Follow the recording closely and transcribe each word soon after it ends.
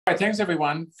All right, thanks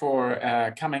everyone for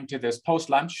coming to this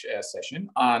post-lunch session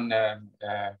on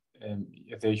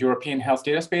the European health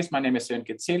data space. My name is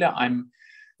Sönke Zähler. I'm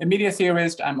a media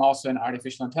theorist. I'm also an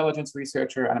artificial intelligence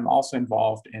researcher, and I'm also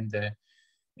involved in the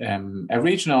a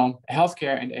regional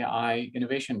healthcare and AI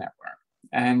innovation network.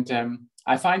 And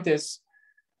I find this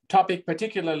topic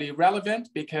particularly relevant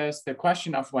because the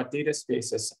question of what data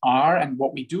spaces are and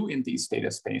what we do in these data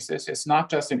spaces is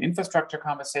not just an infrastructure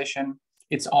conversation.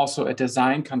 It's also a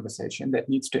design conversation that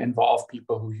needs to involve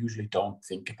people who usually don't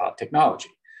think about technology.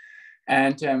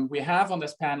 And we have on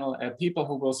this panel people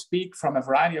who will speak from a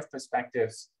variety of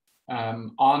perspectives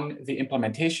on the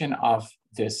implementation of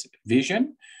this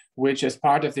vision, which is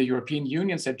part of the European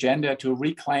Union's agenda to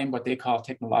reclaim what they call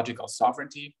technological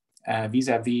sovereignty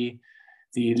vis-a-vis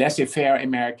the laissez-faire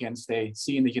Americans they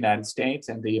see in the United States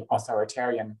and the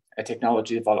authoritarian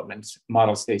technology development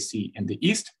models they see in the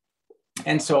East.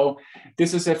 And so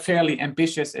this is a fairly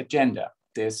ambitious agenda,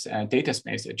 this data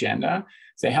space agenda.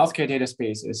 The healthcare data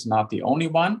space is not the only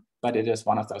one, but it is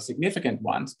one of those significant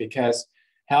ones because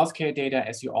healthcare data,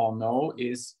 as you all know,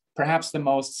 is perhaps the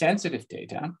most sensitive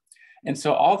data. And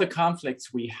so all the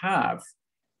conflicts we have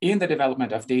in the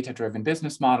development of data-driven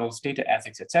business models, data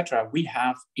ethics, et cetera, we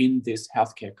have in this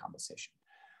healthcare conversation.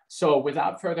 So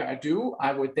without further ado,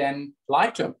 I would then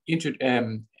like to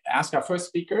ask our first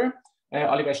speaker,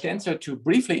 Oliver Stenzel, to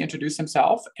briefly introduce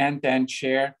himself and then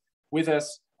share with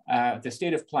us the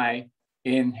state of play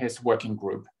in his working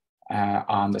group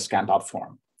on the ScanDOT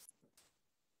forum.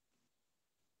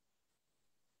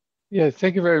 Yeah,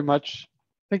 thank you very much.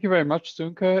 Thank you very much,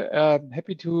 Sönke.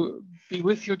 Happy to be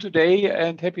with you today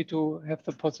and happy to have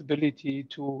the possibility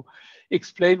to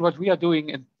explain what we are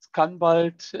doing in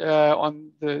ScanBalt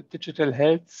on the digital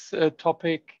health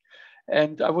topic.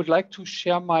 And I would like to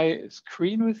share my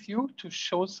screen with you to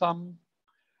show some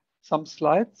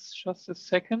slides. Just a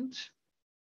second.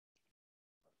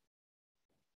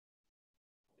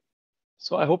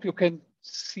 So I hope you can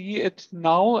see it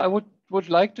now. I would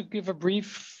like to give a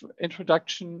brief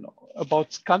introduction about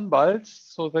ScanBalt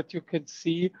so that you can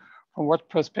see from what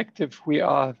perspective we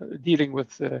are dealing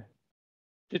with the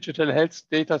digital health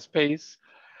data space.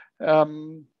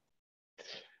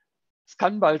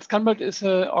 ScanBalt is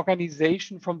an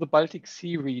organization from the Baltic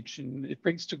Sea region. It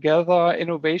brings together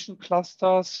innovation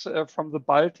clusters from the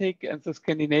Baltic and the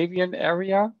Scandinavian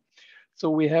area. So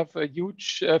we have a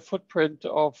huge footprint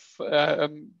of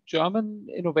German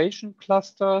innovation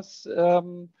clusters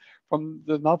from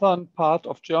the northern part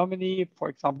of Germany, for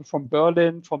example, from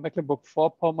Berlin, from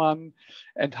Mecklenburg-Vorpommern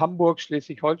and Hamburg,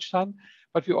 Schleswig-Holstein.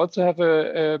 But we also have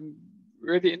a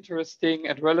really interesting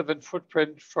and relevant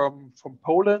footprint from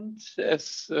Poland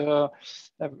as,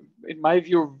 in my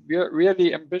view,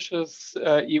 really ambitious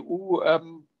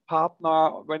EU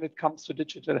partner when it comes to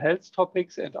digital health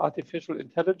topics and artificial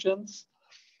intelligence.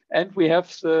 And we have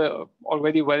the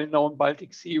already well-known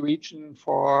Baltic Sea region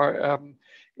for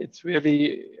its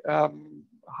really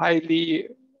highly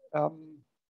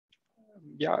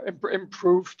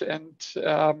improved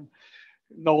and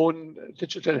known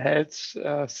digital health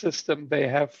system they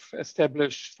have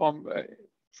established from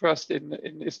first in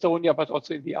Estonia, but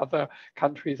also in the other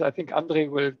countries. I think Andre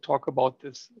will talk about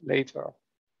this later.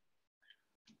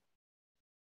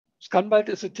 ScanBalt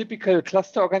is a typical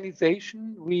cluster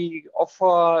organization. We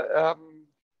offer,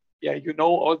 you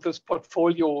know, all this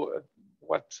portfolio,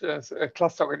 what a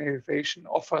cluster organization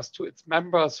offers to its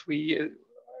members. We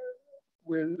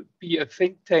will be a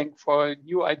think tank for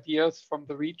new ideas from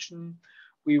the region.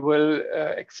 We will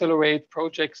accelerate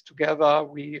projects together.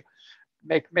 We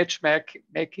make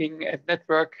matchmaking and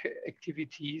network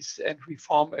activities, and we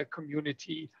form a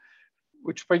community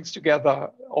which brings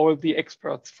together all the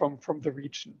experts from the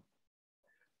region.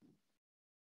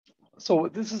 So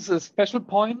this is a special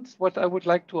point, what I would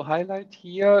like to highlight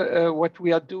here. What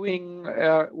we are doing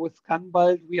with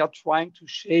ScanBalt, we are trying to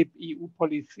shape EU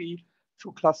policy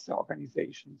through cluster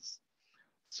organizations.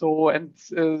 So, and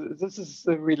this is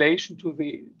the relation to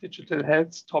the digital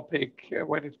health topic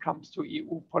when it comes to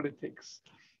EU politics.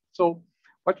 So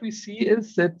what we see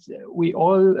is that we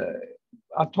all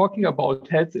are talking about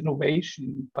health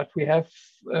innovation, but we have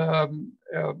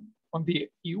on the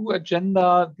EU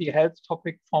agenda, the health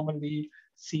topic formerly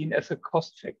seen as a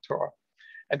cost factor.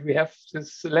 And we have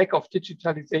this lack of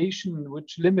digitalization,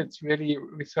 which limits really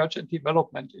research and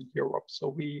development in Europe. So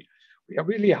we are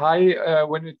really high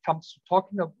when it comes to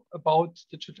talking about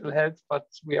digital health, but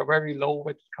we are very low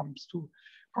when it comes to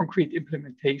concrete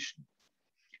implementation.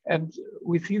 And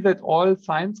we see that all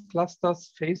science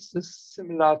clusters face this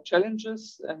similar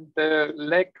challenges, and the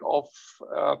lack of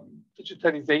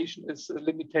digitalization is a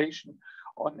limitation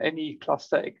on any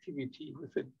cluster activity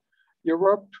within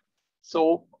Europe.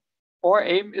 So our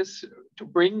aim is to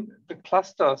bring the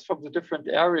clusters from the different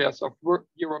areas of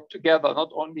Europe together, not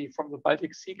only from the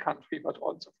Baltic Sea country, but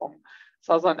also from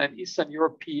Southern and Eastern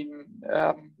European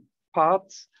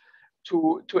parts,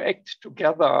 to act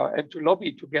together and to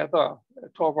lobby together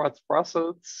towards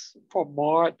Brussels for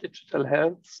more digital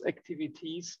health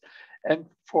activities and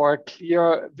for a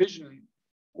clear vision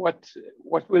what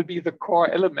will be the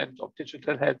core element of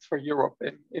digital health for Europe.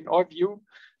 In our view,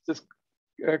 this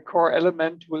core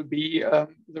element will be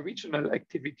the regional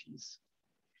activities.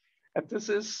 And this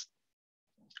is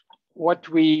what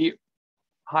we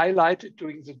highlighted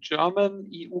during the German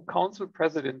EU Council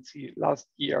presidency last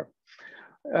year.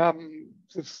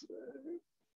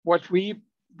 What we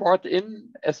brought in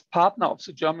as partner of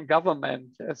the German government,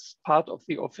 as part of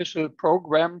the official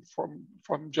program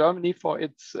from Germany for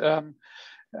its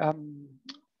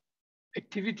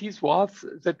activities, was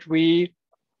that we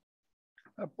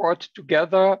brought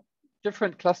together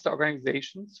different cluster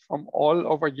organizations from all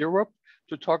over Europe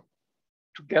to talk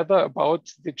together about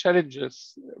the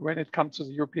challenges when it comes to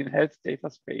the European health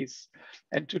data space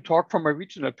and to talk from a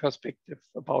regional perspective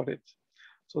about it,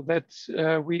 so that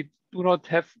we do not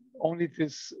have only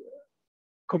this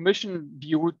Commission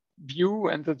view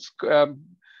and this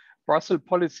Brussels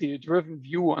policy driven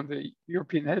view on the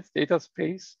European health data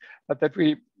space, but that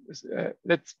we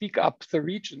let's speak up the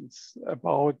regions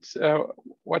about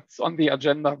what's on the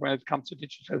agenda when it comes to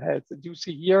digital health. And you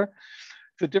see here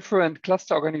the different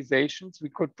cluster organizations we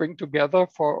could bring together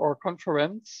for our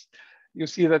conference. You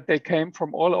see that they came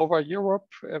from all over Europe.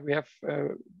 We have a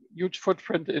huge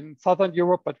footprint in Southern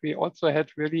Europe, but we also had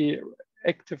really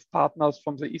active partners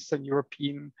from the Eastern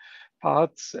European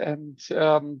parts. And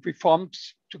we formed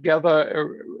together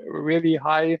a really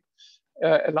high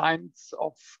alliance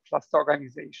of cluster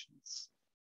organizations.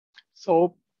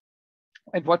 So,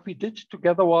 and what we did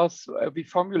together was we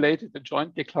formulated a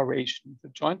joint declaration. The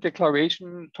joint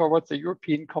declaration towards the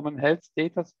European Common Health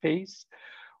Data Space,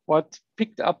 what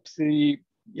picked up the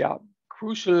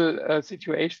crucial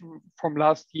situation from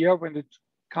last year when it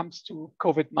comes to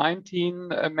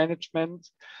COVID-19 management.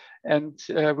 And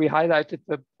we highlighted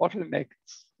the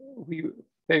bottlenecks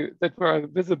that were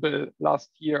visible last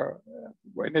year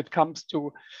when it comes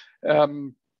to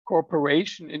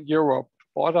cooperation in Europe,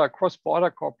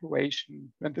 cross-border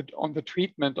cooperation on the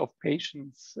treatment of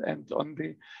patients and on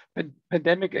the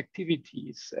pandemic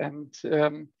activities. And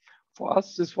for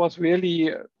us, this was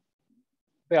really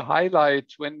the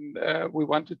highlight when we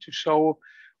wanted to show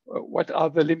what are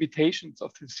the limitations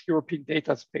of this European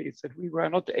data space, that we were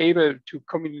not able to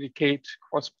communicate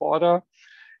cross-border,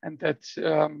 and that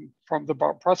from the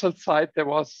Brussels side, there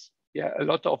was a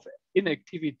lot of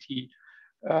inactivity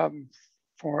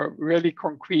for really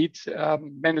concrete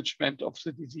management of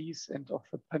the disease and of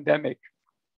the pandemic.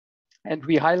 And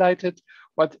we highlighted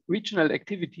what regional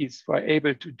activities were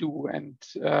able to do. And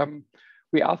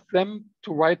we asked them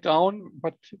to write down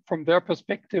what, from their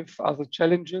perspective, are the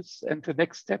challenges and the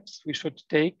next steps we should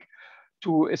take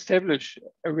to establish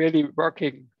a really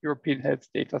working European health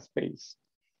data space.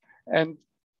 And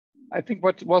I think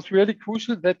what was really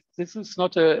crucial, that this is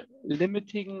not a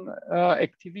limiting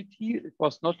activity. It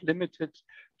was not limited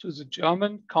to the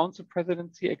German Council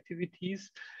presidency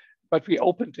activities, but we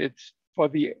opened it for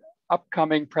the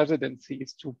upcoming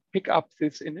presidencies to pick up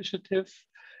this initiative.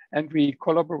 And we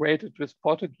collaborated with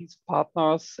Portuguese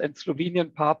partners and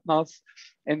Slovenian partners,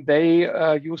 and they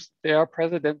used their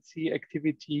presidency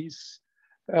activities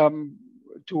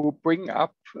to bring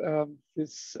up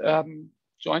this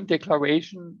joint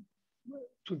declaration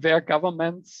to their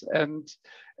governments and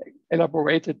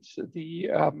elaborated the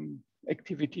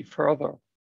activity further.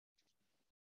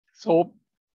 So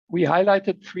we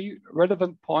highlighted 3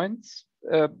 relevant points.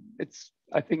 It's,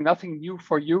 I think, nothing new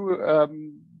for you.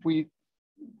 We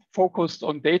focused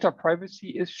on data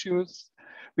privacy issues.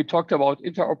 We talked about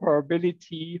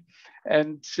interoperability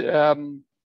and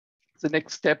the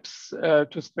next steps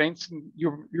to strengthen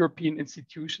European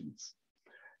institutions.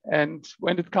 And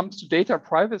when it comes to data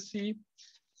privacy,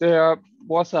 there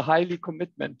was a highly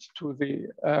commitment to the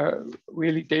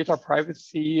really data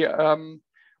privacy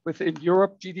within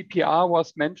Europe. GDPR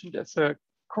was mentioned as a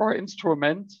core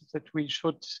instrument that we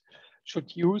should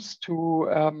use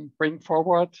to bring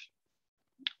forward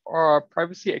our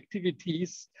privacy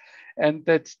activities, and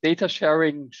that data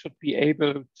sharing should be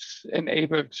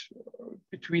enabled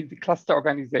between the cluster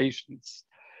organizations.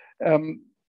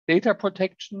 Data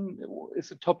protection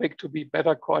is a topic to be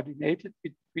better coordinated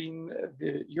between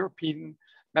the European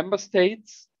member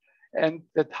states, and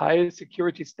that high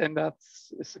security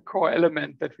standards is a core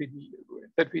element that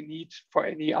we need for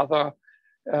any other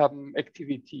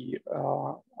activity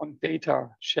on data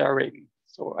sharing.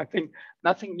 So I think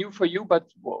nothing new for you, but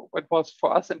what was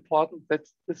for us important, that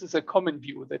this is a common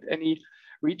view, that any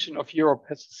region of Europe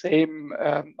has the same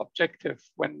objective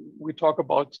when we talk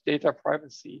about data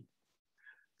privacy.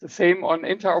 The same on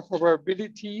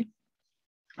interoperability.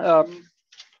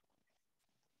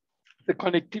 The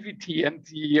connectivity and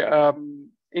the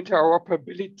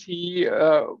interoperability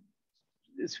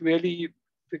is really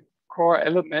the core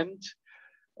element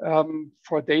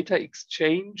for data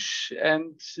exchange.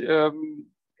 And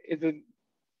in the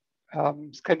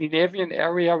Scandinavian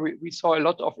area, we saw a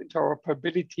lot of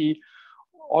interoperability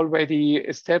already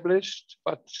established.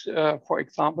 But for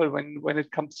example, when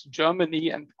it comes to Germany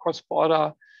and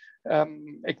cross-border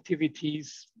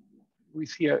activities, we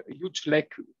see a huge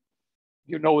lack.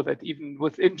 You know that even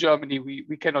within Germany,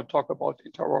 we cannot talk about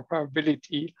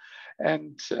interoperability.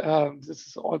 And this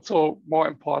is also more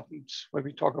important when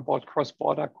we talk about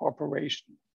cross-border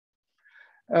cooperation.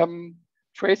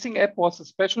 Tracing app was a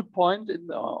special point in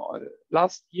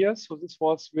last year. So this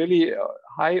was really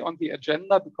high on the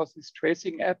agenda, because these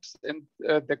tracing apps and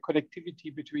the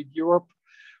connectivity between Europe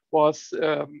was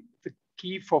the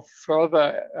key for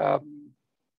further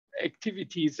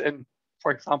activities and,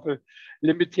 for example,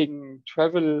 limiting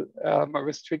travel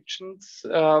restrictions.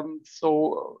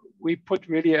 So we put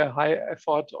really a high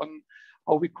effort on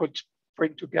how we could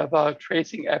bring together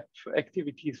tracing app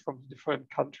activities from different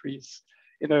countries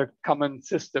in a common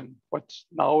system, what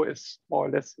now is more or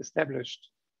less established.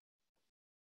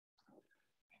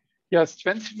 Yeah,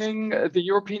 strengthening the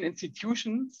European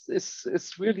institutions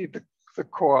is really the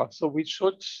core. So we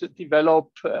should develop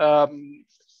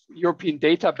European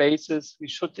databases. We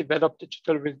should develop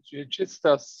digital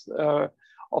registers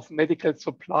of medical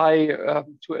supply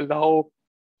to allow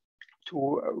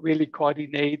to really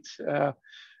coordinate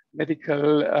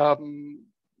medical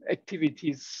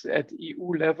activities at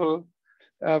EU level.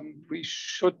 We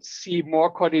should see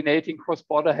more coordinating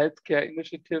cross-border healthcare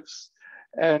initiatives,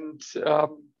 and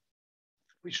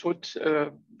we should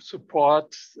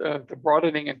support the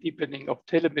broadening and deepening of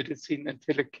telemedicine and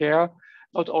telecare,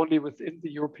 not only within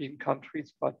the European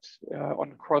countries, but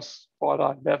on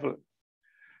cross-border level.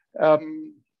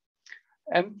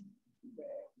 And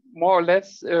more or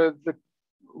less, the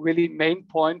really main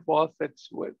point was that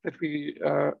we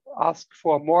asked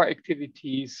for more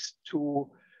activities to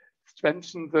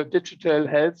strengthen the digital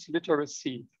health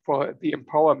literacy for the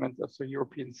empowerment of the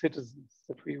European citizens,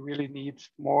 that we really need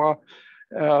more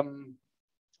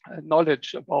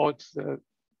knowledge about the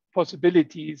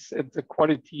possibilities and the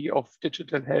quality of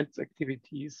digital health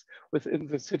activities within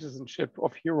the citizenship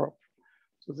of Europe.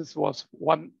 So this was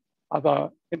one other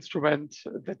instrument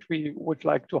that we would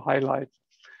like to highlight.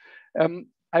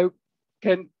 I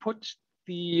can put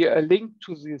the link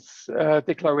to this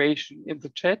declaration in the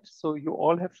chat, so you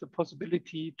all have the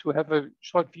possibility to have a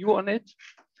short view on it.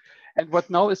 And what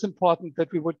now is important,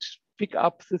 that we would pick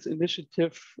up this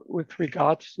initiative with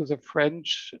regard to the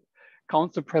French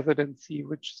Council presidency,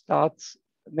 which starts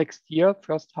next year,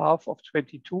 first half of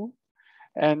 22.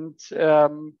 And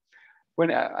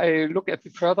when I look at the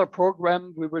further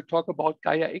program, we will talk about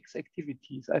Gaia-X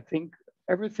activities. I think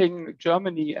everything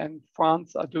Germany and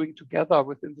France are doing together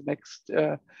within the next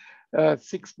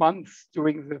 6 months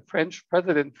during the French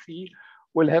presidency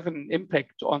will have an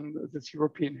impact on this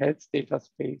European health data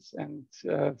space. And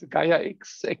the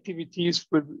Gaia-X activities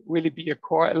will really be a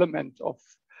core element of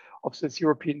this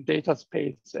European data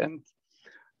space. And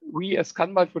we as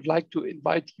CANBALD would like to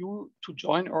invite you to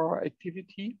join our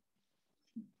activity.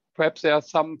 Perhaps there are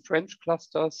some French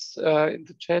clusters in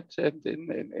the chat and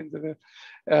in the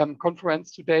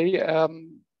conference today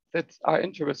that are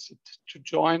interested to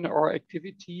join our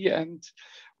activity. And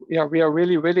we are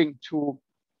really willing to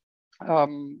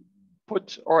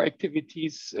put our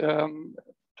activities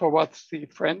towards the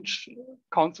French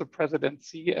Council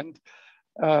presidency, and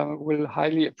will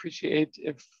highly appreciate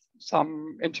if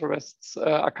some interests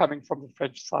are coming from the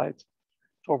French side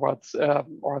towards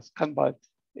our CANBALD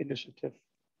initiative.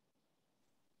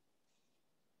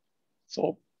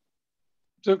 So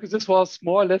this was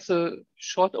more or less a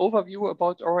short overview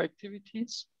about our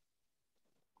activities.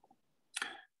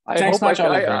 Thanks much,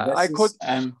 Oliver. I could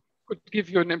give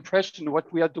you an impression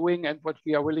what we are doing and what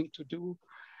we are willing to do.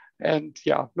 And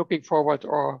yeah, looking forward to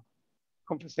our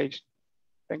conversation.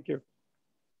 Thank you.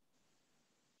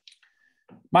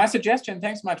 My suggestion,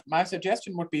 thanks much. My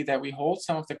suggestion would be that we hold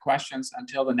some of the questions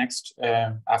until the next,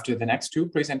 after the next two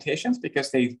presentations,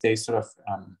 because they sort of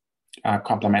are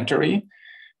complementary.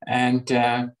 And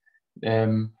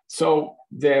so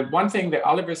the one thing that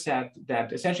Oliver said,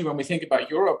 that essentially when we think about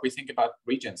Europe, we think about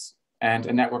regions. and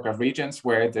a network of regions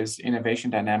where this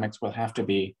innovation dynamics will have to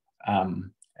be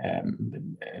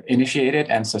initiated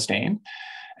and sustained.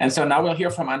 And so now we'll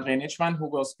hear from Andrej Ničman, who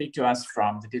will speak to us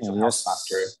from the Digital Health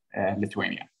Cluster,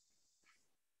 Lithuania.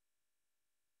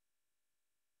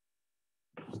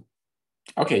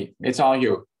 Okay, it's all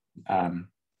you.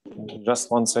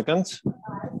 Just 1 second.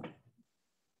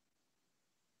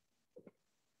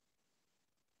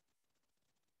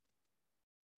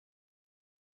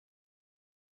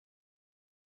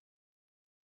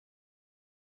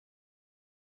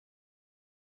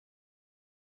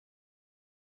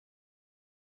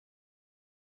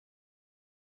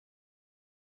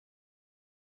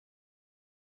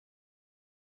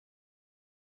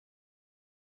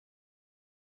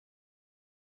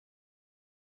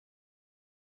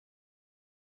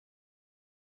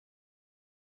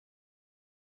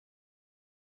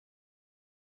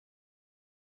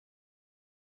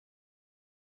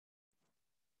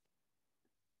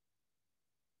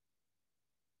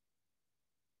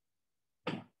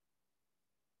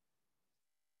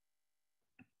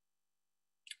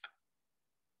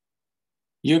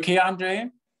 You okay, Andrej?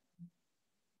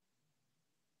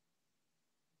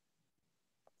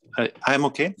 I'm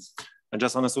okay. I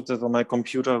just understood that on my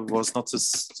computer was not the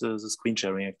screen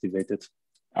sharing activated.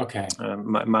 Okay.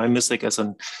 My mistake as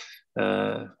an,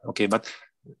 okay, but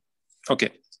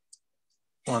okay.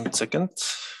 1 second.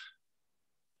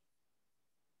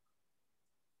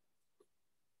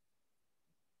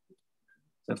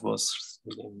 That was.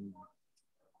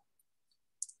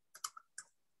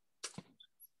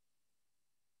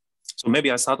 So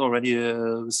maybe I start already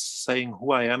saying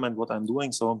who I am and what I'm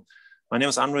doing. So my name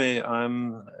is Andrej.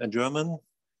 I'm a German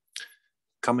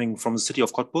coming from the city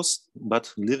of Cottbus,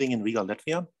 but living in Riga,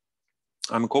 Latvia.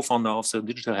 I'm a co-founder of the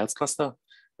Digital Health Cluster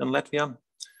in Latvia.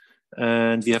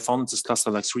 And we have founded this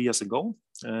cluster like 3 years ago.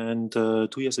 And 2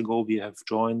 years ago, we have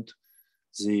joined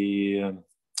the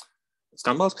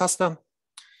Scanbald cluster.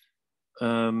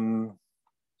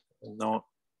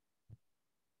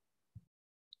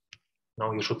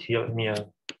 Now you should hear me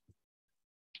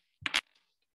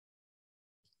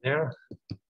there.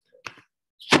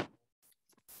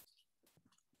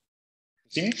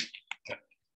 See me?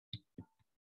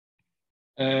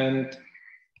 And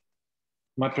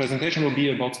my presentation will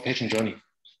be about the patient journey.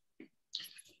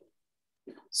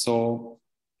 So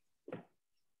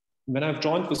when I've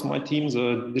joined with my team,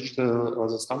 the digital or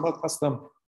the Scanbald cluster,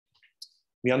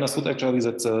 we understood actually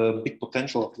that the big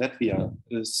potential of Latvia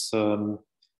is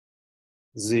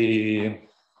the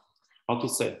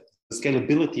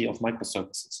scalability of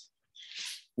microservices.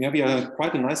 We have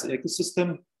quite a nice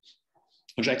ecosystem,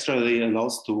 which actually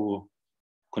allows to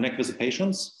connect with the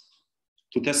patients,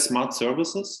 to test smart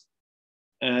services,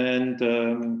 and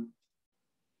to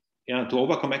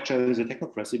overcome actually the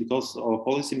technocracy, because our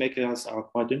policymakers are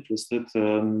quite interested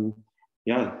to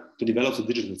develop the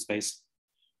digital space.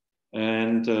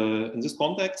 And in this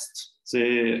context,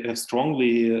 they have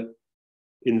strongly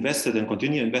invested and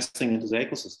continue investing into the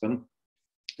ecosystem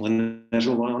on the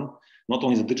national one, not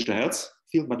only the digital health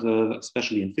field, but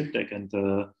especially in fintech and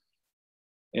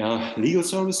legal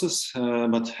services.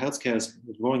 But healthcare is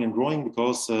growing and growing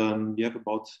because we have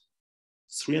about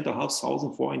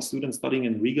 3,500 foreign students studying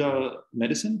in Riga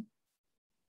medicine.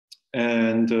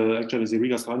 And actually, the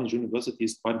Riga Stalin University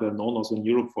is quite well known also in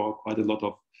Europe for quite a lot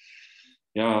of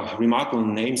remarkable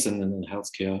names in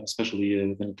healthcare,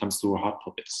 especially when it comes to hard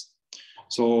topics.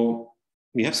 So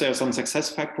we have there some success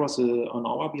factors on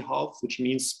our behalf, which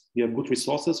means we have good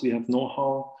resources, we have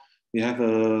know-how, we have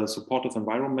a supportive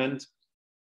environment.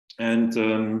 And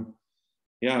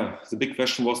the big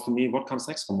question was to me, what comes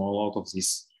next from all out of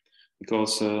this?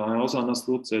 Because I also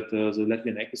understood that the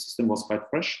Latvian ecosystem was quite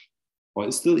fresh, or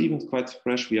is still even quite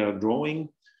fresh. We are growing,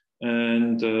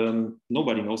 and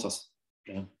nobody knows us.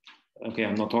 Yeah. Okay,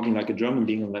 I'm not talking like a German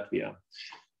being in Latvia.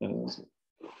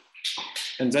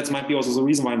 And that might be also the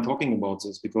reason why I'm talking about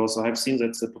this, because I've seen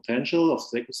that the potential of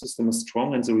the ecosystem is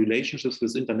strong and the relationships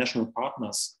with international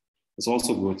partners is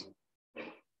also good.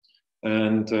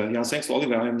 And thanks to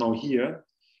Oliver, I am now here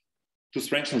to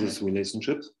strengthen this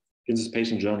relationship in this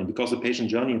patient journey, because the patient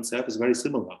journey itself is very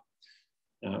similar.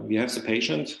 We have the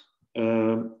patient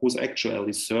who's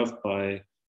actually served by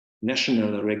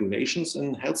national regulations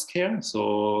in healthcare.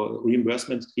 So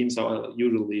reimbursement schemes are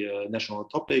usually a national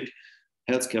topic.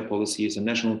 Healthcare policy is a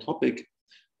national topic.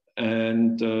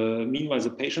 And meanwhile, the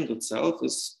patient itself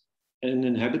is an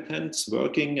inhabitant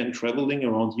working and traveling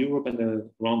around Europe and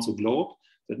around the globe.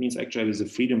 That means actually the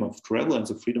freedom of travel and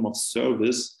the freedom of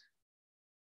service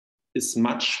is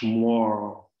much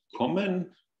more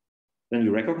common than we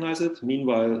recognize it.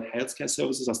 Meanwhile, healthcare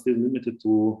services are still limited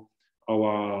to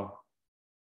our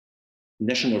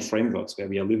national frameworks where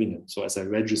we are living in. So as a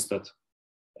registered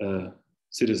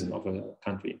citizen of a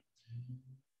country.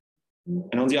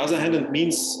 And on the other hand, it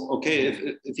means, okay,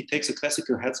 if it takes a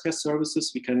classical healthcare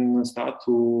services, we can start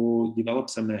to develop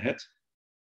them ahead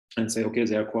and say, okay,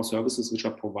 there are core services which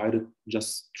are provided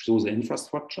just through the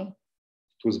infrastructure,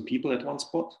 to the people at one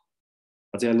spot.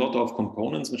 But there are a lot of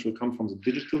components which will come from the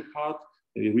digital part.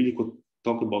 We really could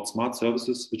talk about smart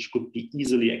services, which could be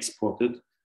easily exported,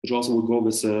 which also will go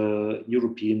with a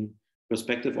European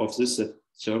perspective of this, that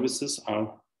services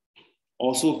are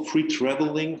also free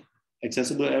traveling,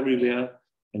 accessible everywhere,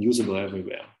 and usable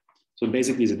everywhere. So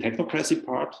basically the technocracy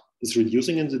part is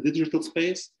reducing in the digital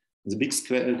space. The big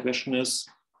question is,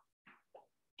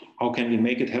 how can we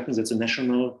make it happen that the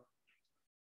national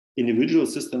individual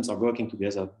systems are working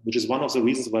together, which is one of the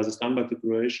reasons why the Scanbag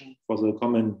Declaration for the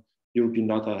common European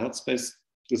data health space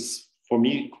is for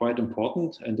me quite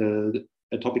important and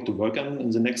a topic to work on in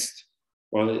the next,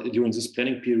 or during this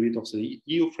planning period of the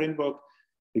EU framework,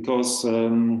 because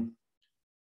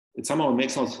it somehow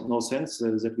makes no sense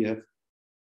that we have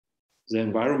the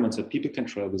environments that people can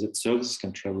travel, that services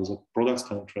can travel, that products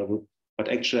can travel, but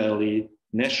actually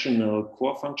national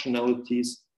core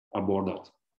functionalities are bordered.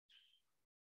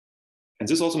 And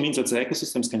this also means that the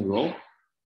ecosystems can grow,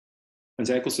 and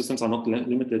the ecosystems are not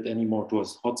limited anymore to a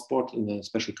hotspot in a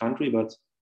special country, but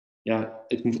yeah,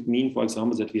 it would mean, for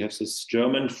example, that we have this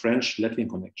German, French, Latvian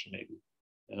connection maybe,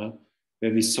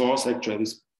 where we source actually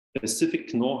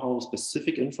specific know-how,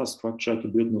 specific infrastructure to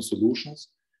build new solutions.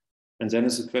 And then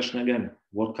is the question again,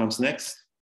 what comes next?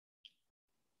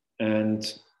 And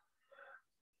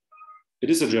it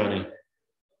is a journey.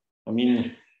 I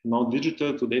mean, now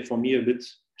digital today for me a bit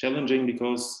challenging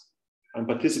because I'm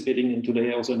participating in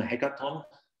today also in a hackathon.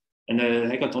 And a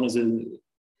hackathon is a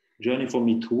journey for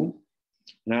me too.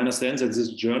 And I understand that this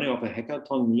journey of a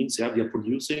hackathon means, yeah, we are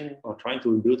producing or trying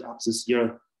to build up this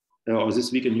year or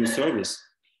this week a new service,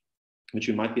 which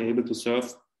we might be able to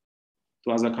serve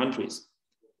to other countries.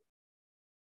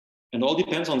 And all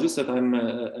depends on this, that I'm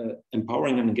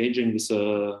empowering and engaging with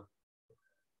a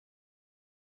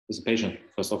patient,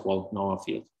 first of all, in our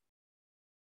field.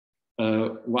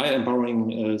 Why empowering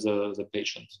the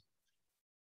patient?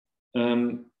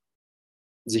 The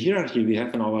hierarchy we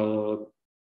have in our,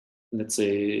 let's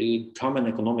say, common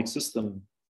economic system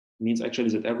means actually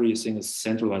that everything is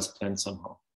centralized planned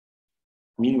somehow.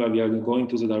 Meanwhile, we are going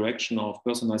to the direction of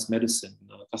personalized medicine,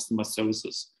 customized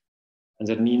services. And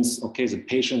that means, okay, the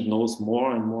patient knows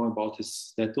more and more about his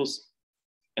status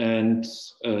and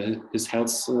his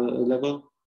health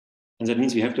level. And that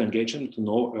means we have to engage him to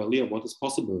know earlier what is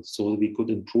possible so we could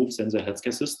improve then the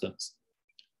healthcare systems.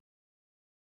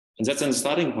 And that's the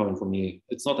starting point for me.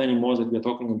 It's not anymore that we're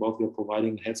talking about we're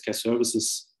providing healthcare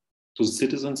services to the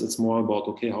citizens. It's more about,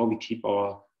 okay, how we keep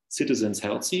our citizens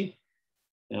healthy,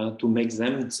 to make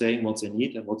them saying what they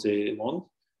need and what they want,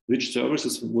 which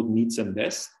services would need them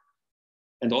best.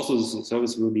 And also the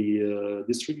service will be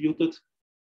distributed.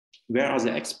 Where are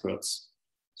the experts?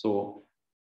 So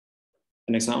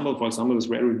an example, for example, with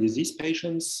rare disease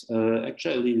patients,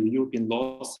 actually the European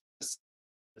law says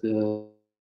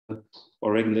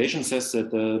or regulation says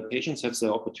that the patients have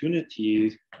the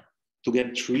opportunity to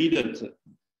get treated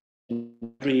in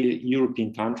every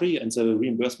European country, and the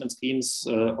reimbursement schemes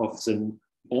of the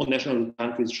own national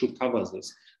countries should cover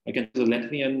this. Again, the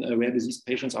Latvian rare disease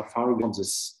patients are far beyond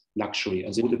this luxury,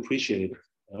 and they would appreciate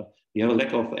it. We have a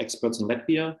lack of experts in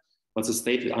Latvia, but the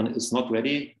state is not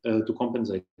ready to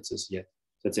compensate this yet,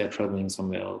 that they are traveling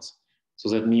somewhere else. So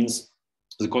that means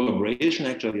the collaboration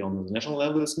actually on the national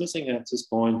level is missing at this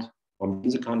point, or in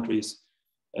the countries,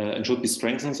 and should be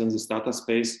strengthened in this data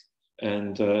space.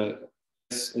 And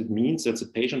it means that the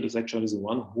patient is actually the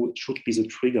one who should be the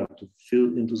trigger to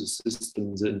fill into the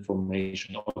system the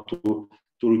information, or to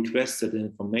request that the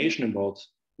information about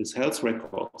his health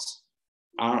records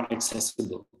are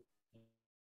accessible.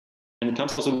 And it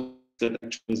comes also that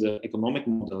actually the economic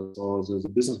models or the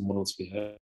business models we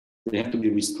have, they have to be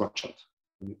restructured.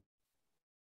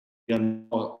 We are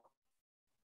now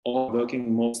all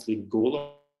working mostly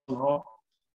goal somehow,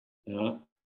 yeah.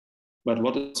 But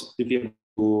what is if we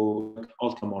are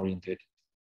outcome oriented?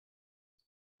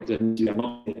 Then we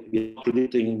are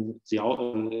predicting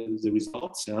the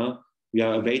results, yeah. We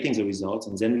are awaiting the results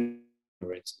and then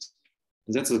rates.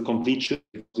 And that's a complete shift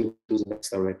to the next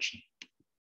direction.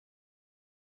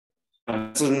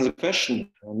 So the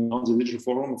question on the digital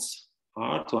forum, it's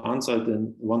hard to answer it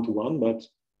in one-to-one, but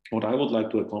what I would like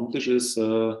to accomplish is,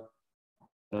 how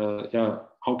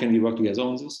can we work together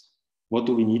on this? What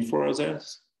do we need for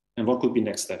ourselves? And what could be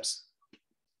next steps?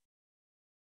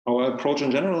 Our approach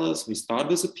in general is we start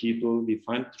with the people, we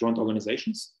find joint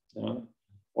organizations,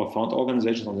 or found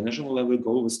organizations on the national level,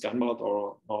 go with Scanbald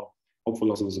or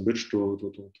hopefully also with a bridge to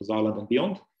Saarland and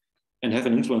beyond, and have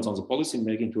an influence on the policy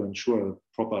making to ensure a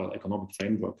proper economic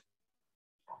framework.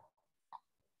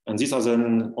 And these are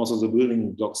then also the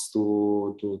building blocks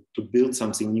to build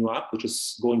something new up, which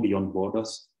is going beyond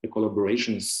borders. The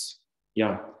collaboration is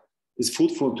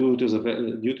fruitful due to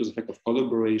the fact of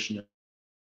collaboration.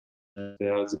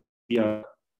 We are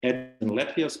in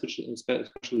Latvia,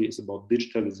 especially is about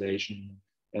digitalization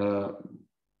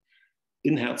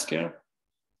in healthcare,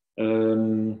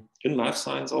 in life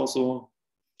science also.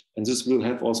 And this will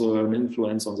have also an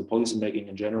influence on the policy making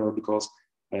in general, because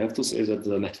I have to say that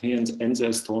the Latvians and the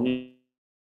Estonians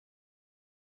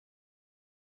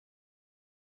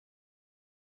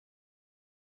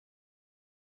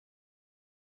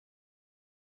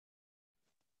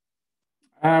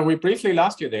we briefly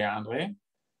lost you there, Andre.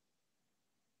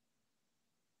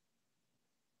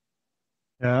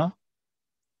 Yeah.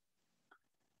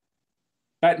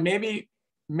 But maybe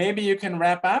you can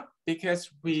wrap up, because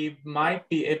we might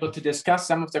be able to discuss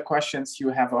some of the questions you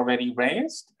have already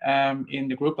raised in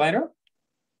the group later.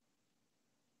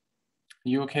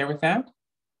 You okay with that?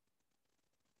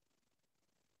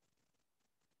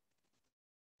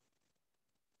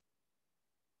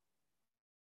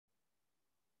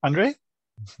 Andre?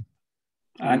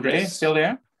 Andre, still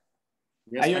there?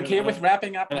 Yes, are you okay with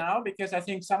wrapping up now? Because I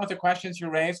think some of the questions you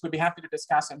raised, we'd be happy to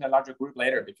discuss in the larger group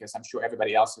later, because I'm sure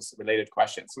everybody else has related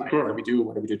questions. Like, sure. What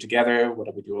do we do together? What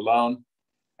do we do alone?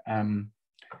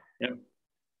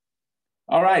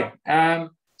 All right.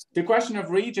 The question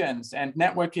of regions and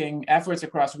networking efforts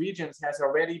across regions has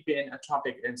already been a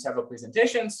topic in several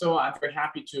presentations. So I'm very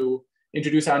happy to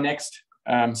introduce our next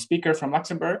speaker from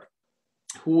Luxembourg,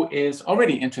 who is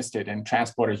already interested in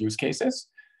transporter use cases.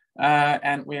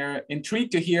 And we're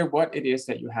intrigued to hear what it is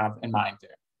that you have in mind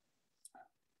there.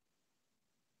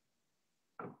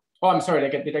 Oh, I'm sorry,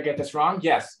 did I get this wrong?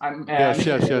 Yes.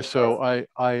 Yes. So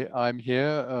I'm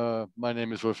here. My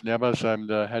name is Wolf Nerbas. I'm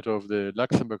the head of the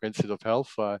Luxembourg Institute of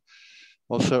Health. I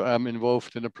also am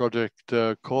involved in a project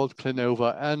called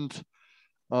Clinova, and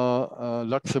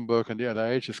Luxembourg and the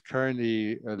LIH is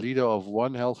currently a leader of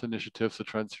one health initiative, the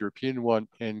Trans-European one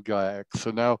in Gaia-X.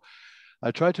 So now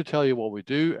I try to tell you what we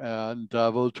do, and I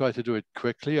will try to do it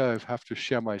quickly. I have to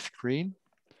share my screen.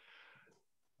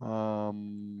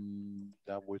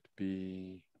 That would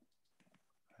be,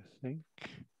 I think.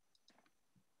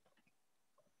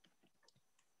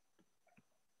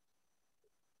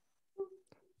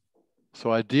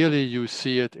 So ideally, you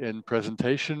see it in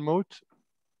presentation mode,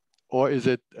 or is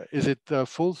it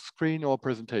full screen or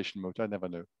presentation mode? I never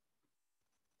know.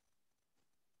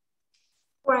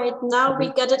 Right now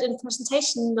we get it in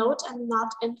presentation mode and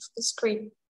not in the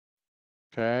screen.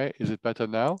 Okay, is it better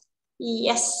now?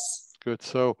 Yes. Good.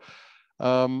 So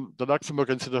the Luxembourg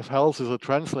Institute of Health is a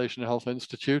translation health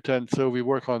institute, and so we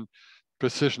work on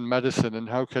precision medicine and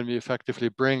how can we effectively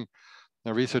bring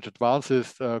research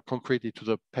advances concretely to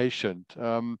the patient.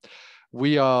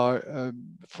 We are,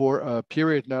 for a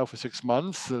period now for 6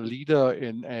 months, a leader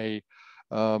in a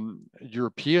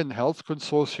European health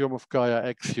consortium of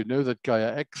Gaia-X. You know that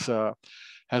Gaia-X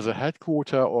has a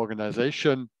headquarter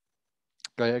organization,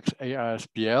 Gaia-X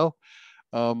AISBL.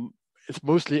 It's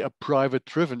mostly a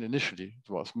private-driven initially. It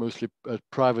was mostly a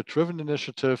private-driven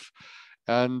initiative,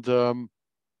 and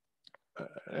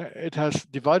it has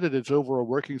divided its overall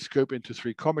working scope into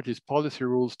 3 committees: policy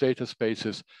rules, data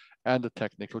spaces, and the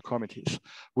technical committees.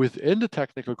 Within the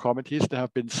technical committees, there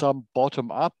have been some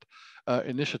bottom-up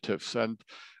initiatives. And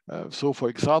so, for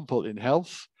example, in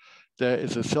health, there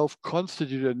is a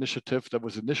self-constituted initiative that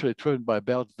was initially driven by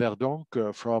Bert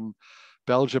Verdonk from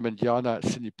Belgium and Jana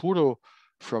Sinipuro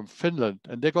from Finland.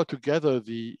 And they got together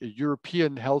the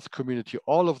European health community,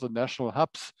 all of the national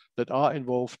hubs that are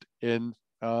involved in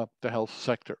the health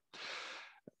sector.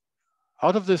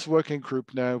 Out of this working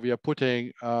group now, we are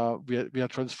putting, we are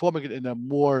transforming it in a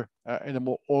more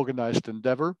organized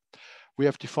endeavor. We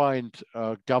have defined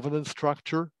governance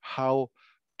structure. How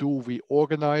do we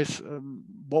organize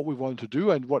what we want to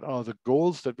do, and what are the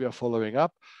goals that we are following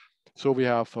up? So we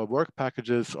have work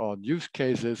packages on use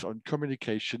cases, on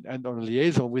communication, and on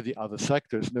liaison with the other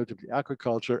sectors, notably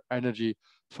agriculture, energy,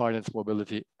 finance,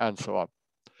 mobility, and so on.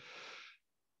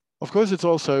 Of course, it's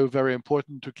also very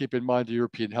important to keep in mind the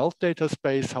European health data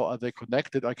space. How are they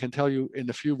connected? I can tell you in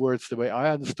a few words the way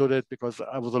I understood it, because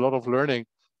I was a lot of learning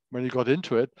when you got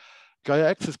into it.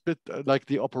 Gaia-X is a bit like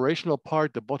the operational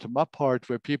part, the bottom-up part,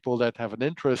 where people that have an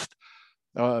interest,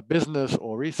 business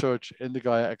or research in the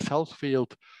Gaia-X health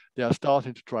field, they are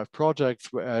starting to drive projects,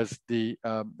 whereas the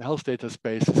health data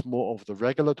space is more of the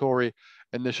regulatory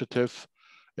initiative.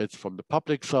 It's from the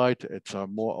public side. It's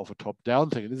more of a top-down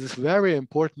thing. This is very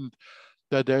important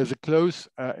that there is a close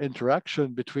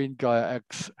interaction between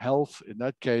Gaia-X Health, in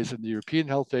that case, and the European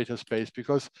health data space,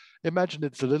 because imagine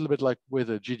it's a little bit like with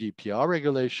a GDPR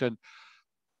regulation.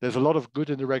 There's a lot of good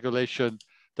in the regulation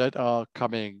that are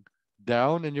coming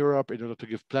down in Europe in order to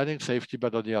give planning safety,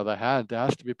 but on the other hand, there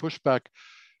has to be pushback.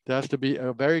 There has to be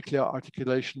a very clear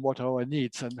articulation what are our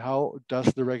needs and how does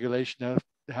the regulation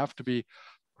have to be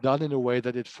done in a way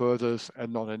that it furthers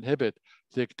and not inhibit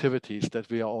the activities that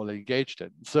we are all engaged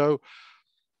in. So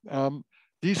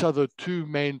these are the two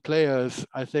main players,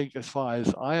 I think, as far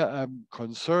as I am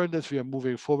concerned, as we are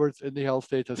moving forward in the health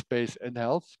data space in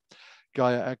health.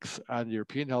 Gaia-X and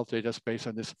European health data space,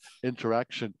 and this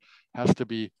interaction has to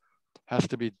be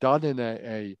done in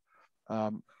a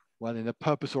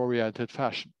purpose-oriented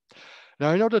fashion.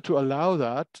 Now, in order to allow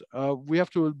that, we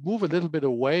have to move a little bit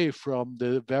away from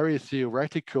the very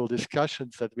theoretical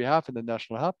discussions that we have in the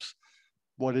national hubs.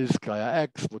 What is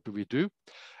Gaia-X? What do we do?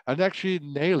 And actually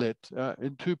nail it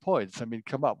in 2 points. I mean,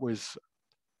 come up with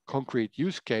concrete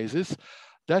use cases.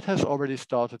 That has already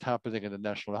started happening in the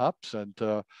national hubs, and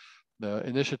the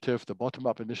initiative, the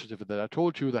bottom-up initiative that I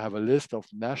told you, they have a list of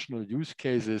national use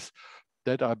cases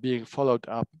that are being followed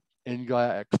up in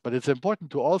Gaia-X. But it's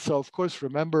important to also, of course,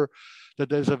 remember that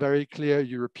there's a very clear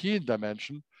European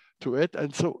dimension to it.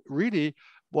 And so really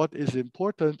what is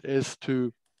important is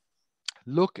to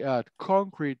look at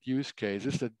concrete use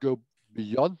cases that go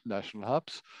beyond national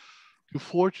hubs to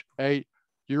forge a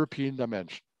European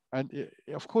dimension. And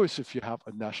of course, if you have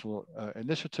a national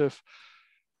initiative,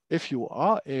 if you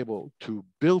are able to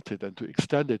build it and to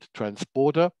extend it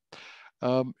trans-border,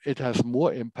 it has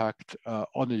more impact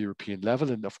on a European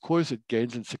level. And of course, it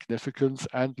gains in significance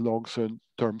and long-term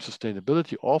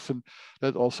sustainability. Often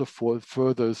that also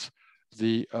furthers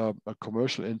the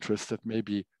commercial interest that may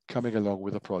be coming along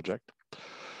with a project.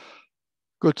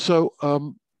 Good, so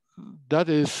that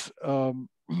is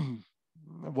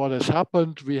what has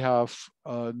happened. We have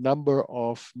a number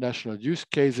of national use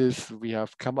cases. We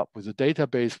have come up with a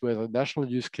database where the national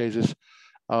use cases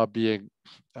are being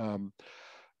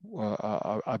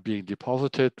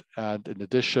deposited. And in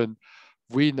addition,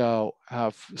 we now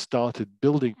have started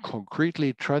building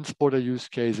concretely transporter use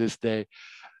cases. They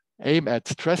aim at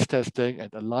stress testing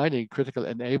and aligning critical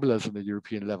enablers on the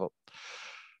European level.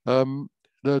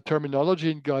 The terminology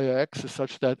in Gaia-X is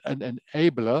such that an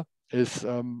enabler is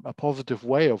a positive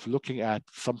way of looking at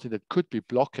something that could be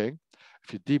blocking.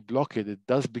 If you de-block it, it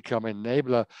does become an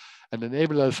enabler. And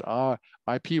enablers are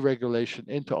IP regulation,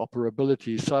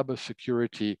 interoperability,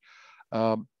 cybersecurity,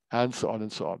 and so on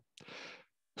and so on.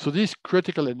 So these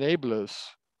critical enablers,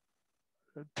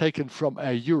 taken from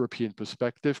a European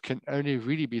perspective, can only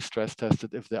really be stress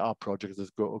tested if there are projects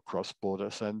that go across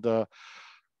borders. And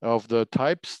of the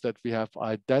types that we have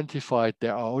identified,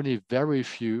 there are only very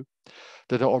few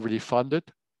that are already funded.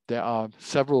 There are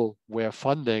several where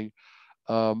funding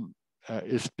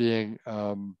is being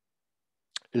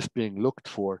looked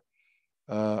for,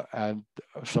 and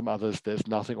some others there's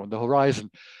nothing on the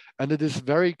horizon. And it is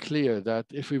very clear that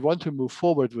if we want to move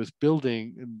forward with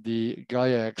building the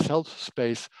Gaia-X Health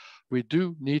space, we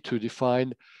do need to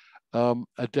define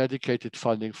a dedicated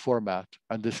funding format,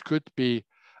 and this could be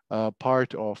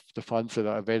part of the funds that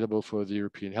are available for the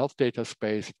European health data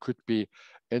space. It could be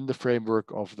in the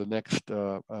framework of the next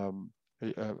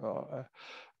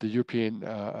the European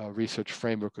Research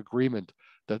Framework Agreement,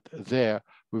 that there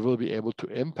we will be able to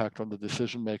impact on the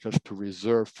decision makers to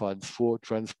reserve funds for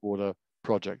trans-border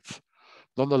projects.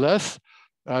 Nonetheless,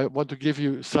 I want to give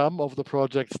you some of the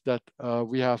projects that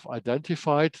we have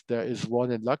identified. There is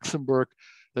one in Luxembourg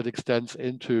that extends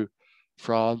into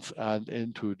France and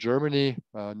into Germany,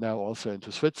 now also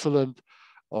into Switzerland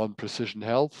on precision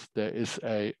health. There is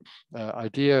a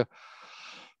idea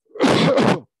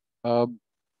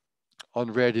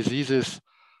on rare diseases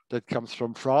that comes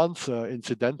from France.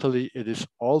 Incidentally, it is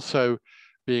also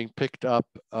being picked up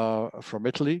from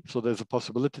Italy. So there's a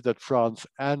possibility that France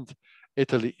and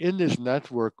Italy in this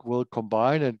network will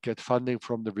combine and get funding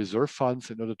from the reserve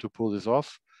funds in order to pull this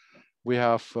off. We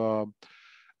have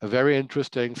a very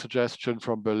interesting suggestion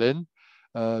from Berlin,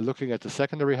 looking at the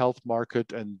secondary health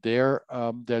market, and they're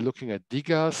looking at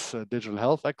DIGAs, digital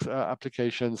health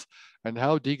applications, and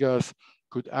how DIGAs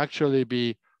could actually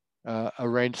be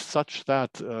arranged such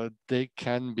that they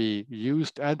can be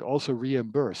used and also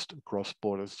reimbursed across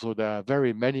borders. So there are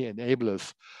very many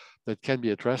enablers that can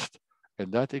be addressed in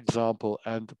that example.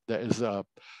 And there is a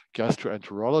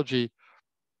gastroenterology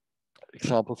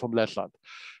example from Letland.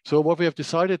 So what we have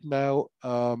decided now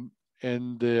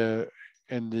in the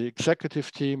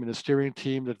executive team and the steering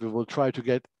team, that we will try to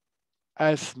get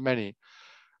as many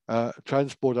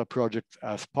transporter projects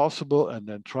as possible, and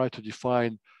then try to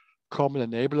define common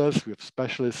enablers. We have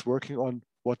specialists working on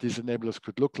what these enablers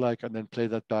could look like, and then play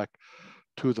that back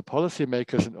to the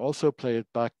policymakers, and also play it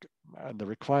back and the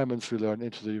requirements we learn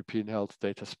into the European health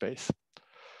data space.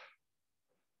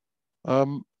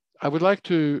 I would like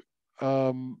to,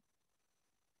 and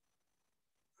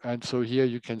so here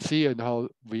you can see and how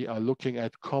we are looking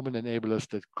at common enablers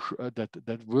that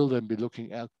will then be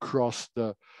looking at across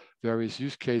the various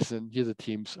use cases, and here the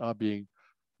teams are being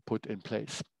put in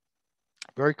place.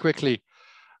 Very quickly,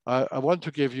 I want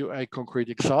to give you a concrete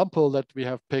example that we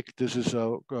have picked. This is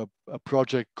a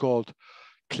project called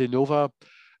Clinova,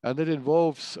 and it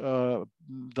involves the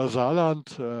Saarland,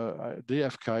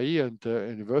 DFKI, and the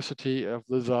University of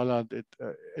the Saarland. It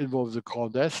involves the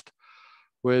Grand Est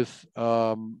with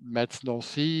Metz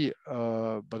Nancy,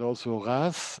 but also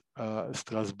Reims,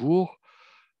 Strasbourg,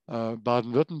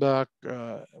 Baden-Württemberg,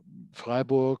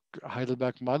 Freiburg,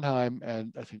 Heidelberg, Mannheim,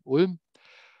 and I think Ulm,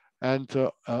 and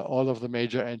all of the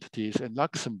major entities in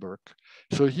Luxembourg.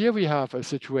 So here we have a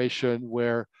situation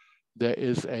where there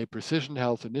is a precision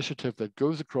health initiative that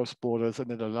goes across borders, and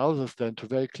it allows us then to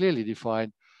very clearly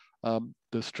define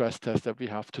the stress test that we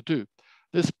have to do.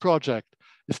 This project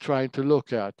is trying to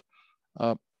look at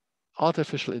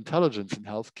artificial intelligence in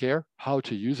healthcare, how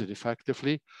to use it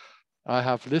effectively. I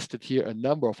have listed here a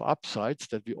number of upsides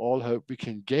that we all hope we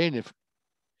can gain if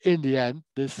in the end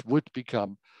this would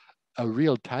become a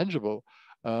real tangible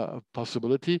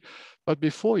possibility. But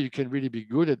before you can really be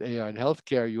good at AI in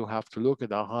healthcare, you have to look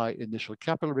at a high initial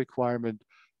capital requirement,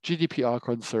 GDPR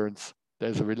concerns.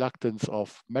 There's a reluctance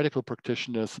of medical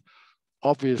practitioners,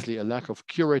 obviously a lack of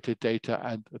curated data,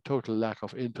 and a total lack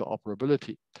of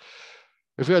interoperability.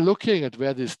 If we are looking at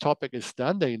where this topic is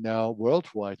standing now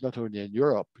worldwide, not only in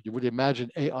Europe, you would imagine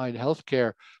AI in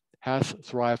healthcare has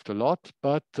thrived a lot,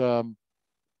 but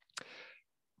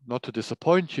not to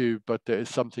disappoint you, but there is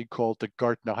something called the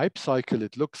Gartner hype cycle.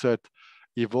 It looks at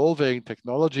evolving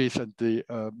technologies, and the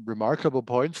remarkable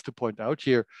points to point out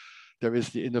here, there is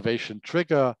the innovation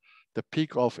trigger, the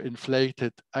peak of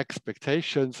inflated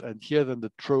expectations, and here then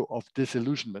the trough of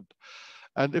disillusionment.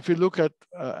 And if you look at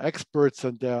experts,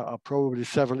 and there are probably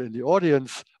several in the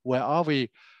audience, where are we?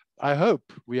 I hope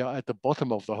we are at the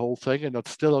bottom of the whole thing and not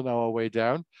still on our way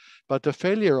down. But the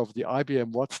failure of the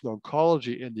IBM Watson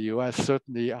Oncology in the US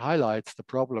certainly highlights the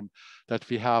problem that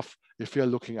we have if we are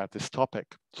looking at this topic.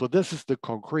 So this is the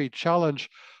concrete challenge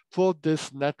for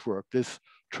this network, this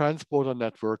transporter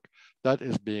network that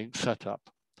is being set up.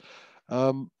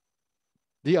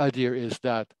 The idea is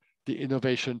that the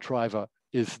innovation driver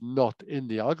is not in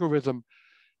the algorithm,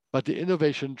 but the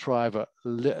innovation driver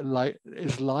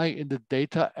is lying in the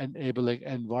data enabling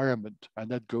environment, and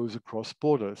that goes across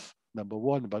borders, number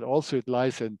one, but also it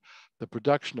lies in the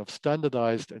production of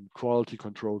standardized and quality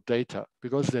controlled data,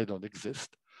 because they don't exist.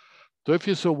 So if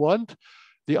you so want,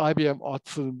 the IBM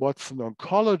Watson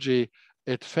Oncology,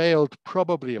 it failed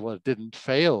probably, well, it didn't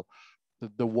fail.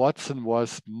 The Watson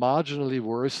was marginally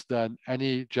worse than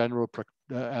any general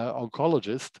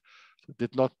oncologist.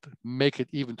 Did not make it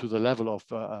even to the level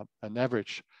of an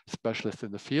average specialist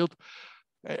in the field.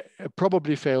 It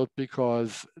probably failed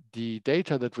because the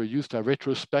data that were used are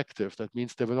retrospective. That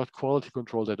means they were not quality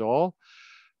controlled at all.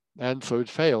 And so it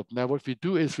failed. Now what we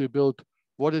do is we build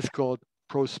what is called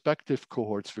prospective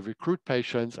cohorts. We recruit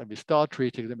patients and we start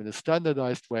treating them in a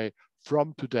standardized way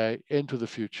from today into the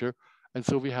future. And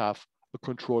so we have a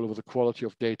control over the quality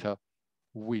of data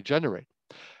we generate.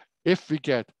 If we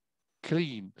get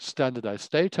clean, standardized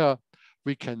data,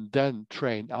 we can then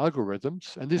train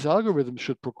algorithms, and these algorithms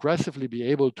should progressively be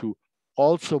able to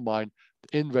also mine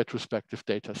in retrospective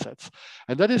data sets.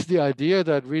 And that is the idea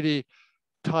that really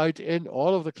tied in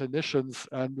all of the clinicians,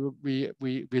 and we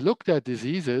looked at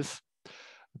diseases,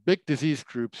 big disease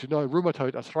groups. You know,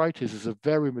 rheumatoid arthritis is a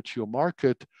very mature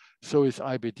market, so is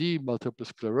IBD, multiple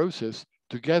sclerosis.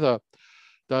 Together,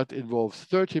 that involves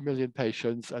 30 million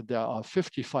patients, and there are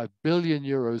 55 billion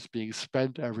euros being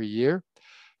spent every year.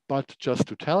 But just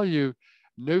to tell you,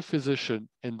 no physician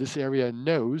in this area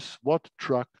knows what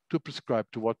drug to prescribe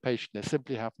to what patient. They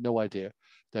simply have no idea.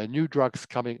 There are new drugs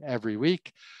coming every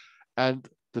week, and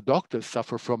the doctors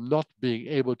suffer from not being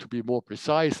able to be more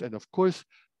precise. And of course,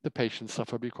 the patients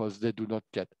suffer because they do not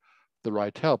get the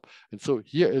right help. And so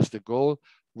here is the goal.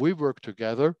 We work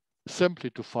together simply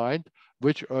to find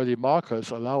which early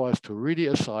markers allow us to really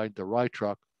assign the right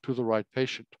drug to the right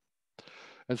patient.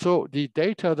 And so the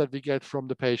data that we get from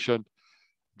the patient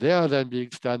They are then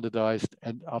being standardized,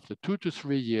 and after 2 to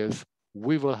 3 years,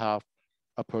 we will have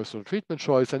a personal treatment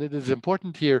choice. And it is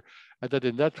important here that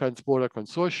in that transporter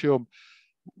consortium,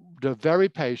 the very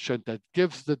patient that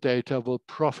gives the data will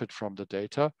profit from the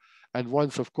data. And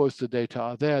once, of course, the data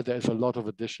are there, there's a lot of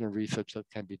additional research that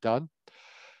can be done.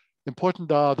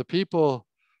 Important are the people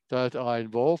that are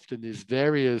involved in these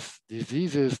various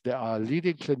diseases. There are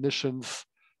leading clinicians.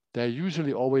 They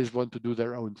usually always want to do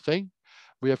their own thing.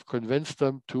 We have convinced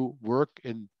them to work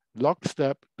in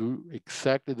lockstep, do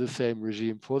exactly the same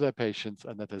regime for their patients,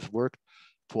 and that has worked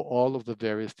for all of the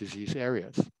various disease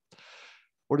areas.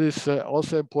 What is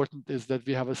also important is that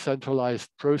we have a centralized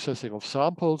processing of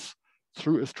samples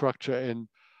through a structure in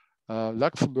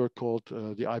Luxembourg called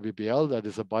the IBBL, that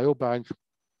is a biobank.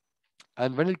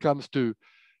 And when it comes to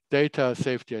data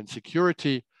safety and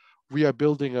security, we are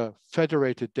building a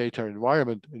federated data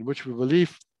environment in which we will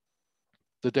leave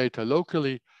the data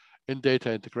locally in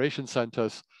data integration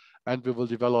centers, and we will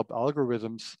develop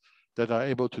algorithms that are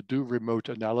able to do remote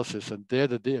analysis. And there,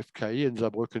 the DFKI in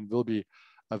Saarbrücken will be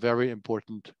a very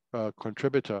important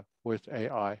contributor with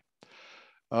AI.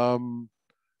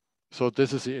 So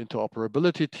this is the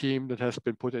interoperability team that has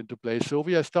been put into place. So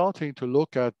we are starting to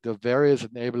look at the various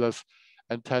enablers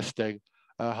and testing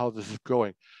how this is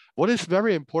going. What is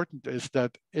very important is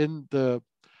that in the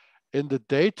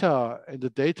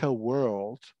data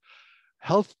world,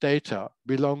 health data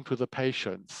belong to the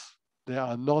patients. They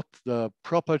are not the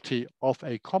property of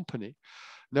a company.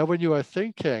 Now, when you are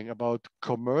thinking about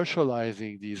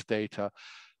commercializing these data,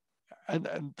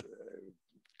 and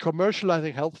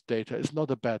commercializing health data is not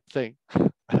a bad thing.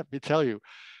 Let me tell you,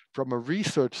 from a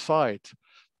research side,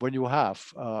 when you have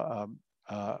a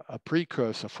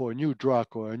precursor for a new drug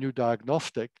or a new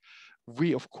diagnostic,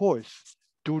 we, of course,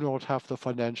 do not have the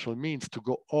financial means to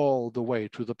go all the way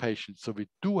to the patient. So we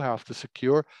do have to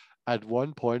secure, at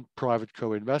one point, private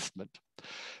co-investment.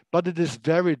 But it is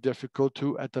very difficult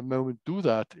to, at the moment, do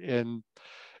that in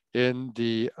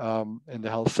the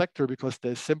health sector because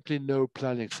there's simply no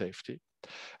planning safety.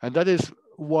 And that is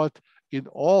what in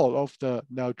all of the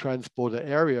now transporter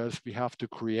areas we have to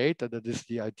create, and that is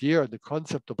the idea and the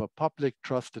concept of a public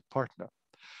trusted partner.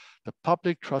 The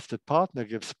public trusted partner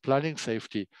gives planning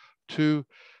safety to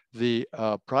the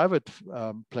private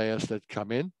players that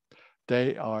come in.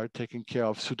 They are taking care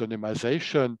of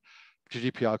pseudonymization,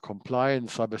 GDPR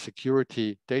compliance,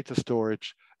 cybersecurity, data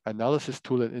storage, analysis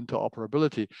tool, and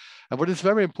interoperability. And what is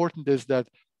very important is that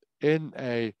in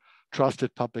a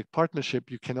trusted public partnership,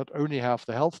 you cannot only have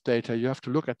the health data, you have to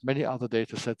look at many other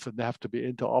data sets, and they have to be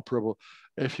interoperable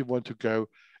if you want to go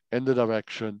in the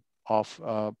direction of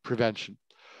prevention.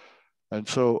 And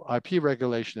so IP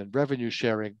regulation and revenue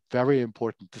sharing, very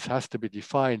important. This has to be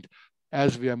defined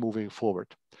as we are moving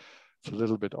forward. It's a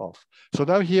little bit off. So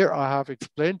now here I have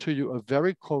explained to you a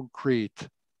very concrete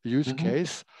use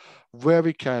case where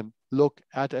we can look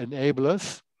at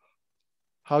enablers.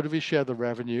 How do we share the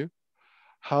revenue?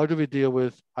 How do we deal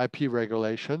with IP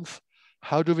regulations?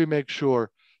 How do we make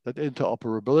sure that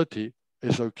interoperability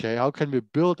is okay? How can we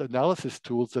build analysis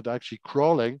tools that are actually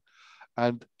crawling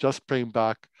and just bring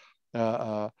back,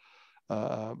 of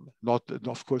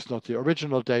course, not the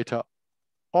original data?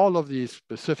 All of these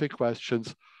specific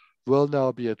questions will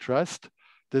now be addressed.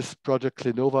 This project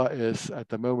Clinova is at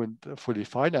the moment fully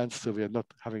financed, so we are not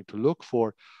having to look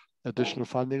for additional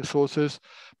funding sources,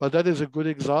 but that is a good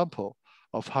example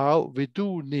of how we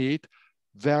do need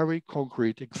very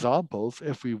concrete examples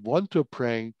if we want to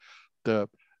bring the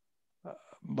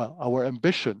our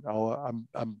ambition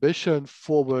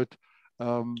forward,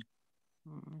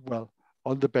 well,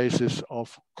 on the basis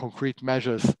of concrete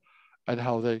measures and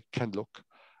how they can look.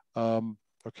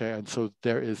 Okay, and so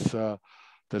there is the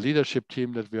leadership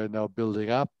team that we are now building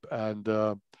up, and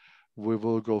we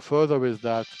will go further with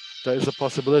that. There is a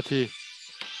possibility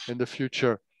in the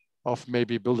future of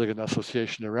maybe building an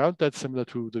association around that, similar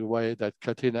to the way that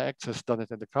Catena-X has done it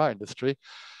in the car industry.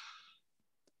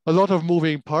 A lot of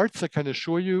moving parts, I can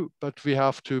assure you, but we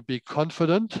have to be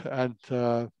confident and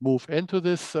move into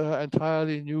this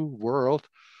entirely new world,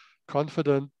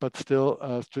 confident, but still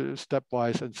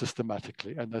stepwise and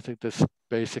systematically. And I think that's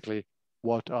basically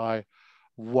what I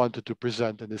wanted to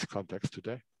present in this context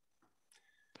today.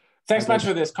 Thanks much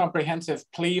for this comprehensive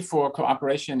plea for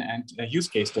cooperation and use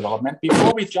case development.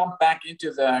 Before we jump back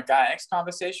into the Gaia-X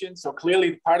conversation, so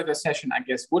clearly part of the session, I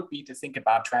guess, would be to think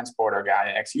about transporter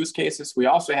Gaia-X use cases. We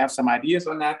also have some ideas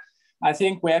on that. I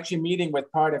think we're actually meeting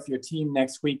with part of your team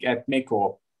next week at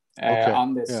MECO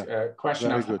on this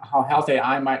question of how health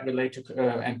AI might relate to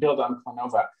and build on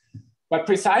Clinova. But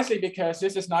precisely because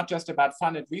this is not just about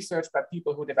funded research, but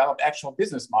people who develop actual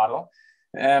business model.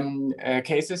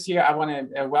 cases here. I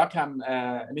want to welcome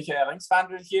Michael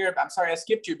Ringswandel here. I'm sorry I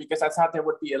skipped you because I thought there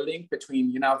would be a link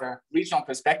between, the regional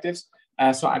perspectives.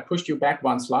 So I pushed you back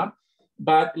one slot.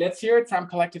 But let's hear it from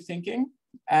Collective Thinking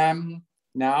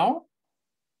now.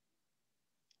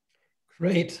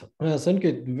 Great.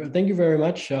 Sönke, thank you very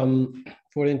much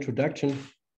for the introduction.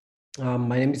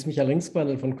 My name is Michael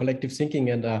Ringswandel from Collective Thinking.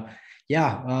 And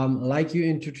like you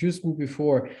introduced me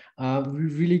before, we're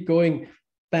really going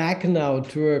back now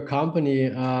to a company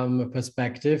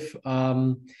perspective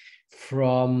to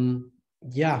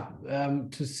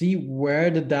see where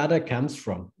the data comes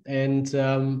from and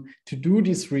to do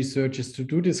these researches, to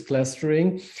do this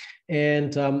clustering.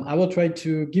 And I will try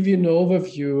to give you an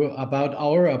overview about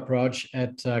our approach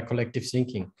at Collective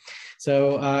Thinking.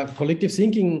 So Collective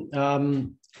Thinking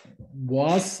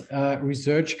was a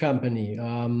research company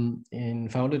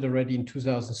founded already in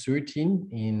 2013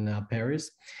 in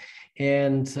Paris.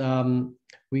 And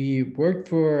we worked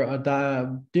for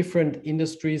different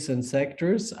industries and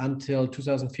sectors until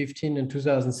 2015 and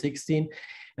 2016.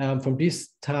 From this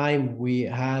time, we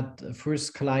had a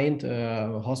first client,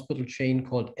 a hospital chain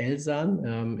called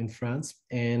Elsan in France.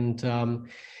 And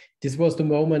this was the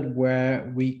moment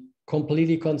where we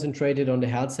completely concentrated on the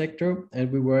health sector.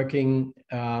 And we're working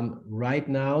right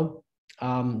now,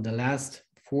 the last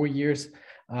 4 years,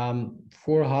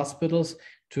 for hospitals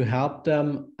to help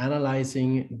them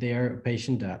analyzing their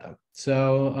patient data.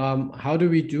 So how do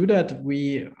we do that?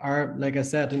 We are, like I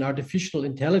said, an artificial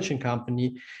intelligence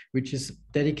company, which is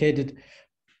dedicated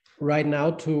right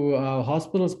now to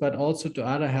hospitals, but also to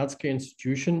other healthcare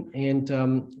institutions. And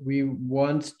we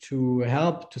want to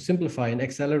help to simplify and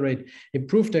accelerate,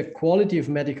 improve the quality of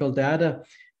medical data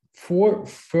for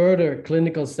further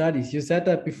clinical studies. You said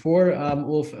that before,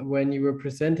 Ulf, when you were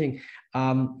presenting.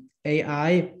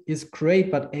 AI is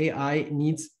great, but AI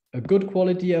needs a good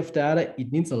quality of data.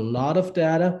 It needs a lot of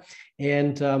data.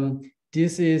 And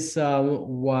this is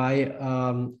where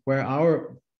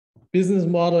our business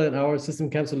model and our system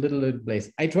comes a little in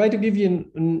place. I try to give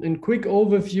you a quick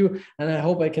overview, and I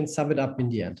hope I can sum it up in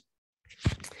the end.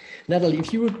 Natalie,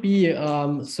 if you would be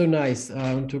so nice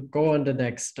to go on the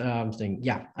next thing.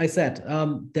 Yeah, I said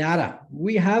data.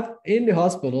 We have in the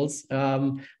hospitals, we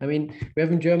have in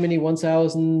Germany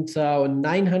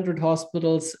 1,900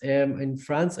 hospitals. In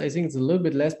France, I think it's a little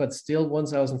bit less, but still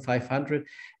 1,500.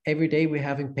 Every day we're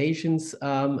having patients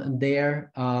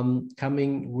there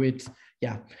coming with,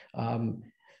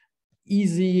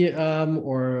 easy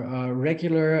or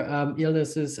regular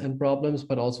illnesses and problems,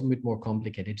 but also with more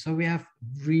complicated. So we have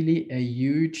really a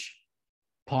huge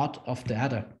pot of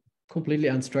data, completely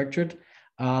unstructured.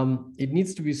 It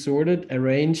needs to be sorted,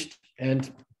 arranged, and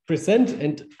present,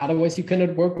 and otherwise you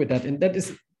cannot work with that. And that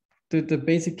is the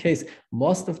basic case.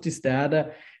 Most of this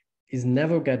data is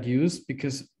never got used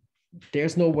because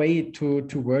there's no way to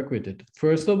work with it.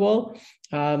 First of all,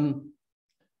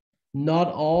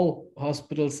 not all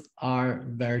hospitals are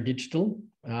very digital.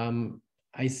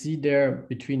 I see there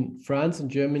between France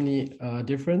and Germany a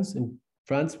difference. In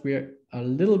France, we're a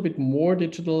little bit more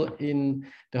digital in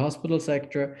the hospital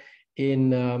sector.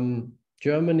 In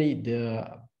Germany, the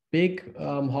big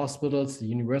hospitals, the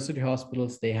university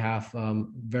hospitals, they have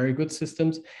very good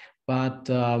systems. But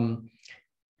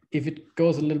if it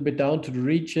goes a little bit down to the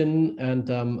region and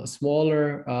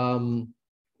smaller,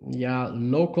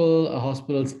 local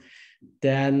hospitals,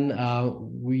 then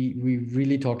we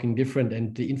really talking different,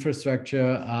 and the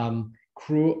infrastructure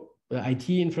the IT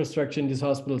infrastructure in these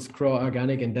hospitals grow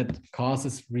organic, and that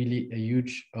causes really a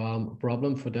huge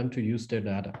problem for them to use their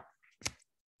data.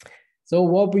 So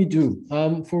what we do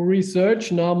for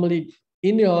research, normally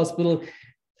in the hospital,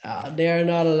 there are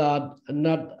not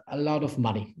a lot of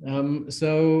money.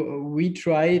 So we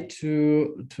try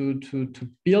to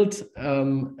build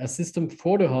a system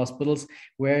for the hospitals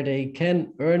where they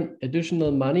can earn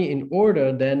additional money in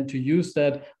order then to use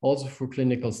that also for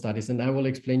clinical studies. And I will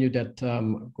explain you that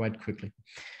quite quickly.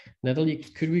 Natalie,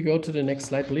 could we go to the next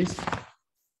slide, please?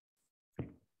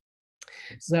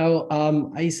 So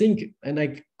I think, and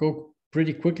I go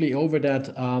pretty quickly over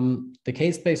that, the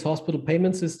case-based hospital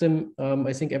payment system,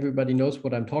 I think everybody knows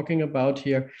what I'm talking about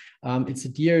here. It's a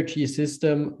DRG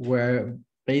system where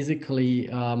basically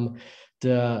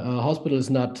the hospital is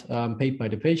not paid by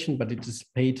the patient, but it is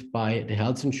paid by the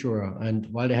health insurer. And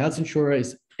while the health insurer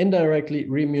is indirectly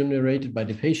remunerated by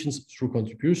the patients through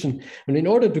contribution. And in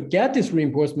order to get this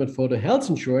reimbursement for the health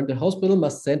insurer, the hospital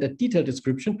must send a detailed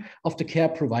description of the care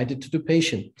provided to the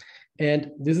patient.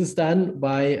 And this is done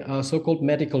by so-called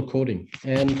medical coding.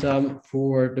 And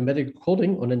for the medical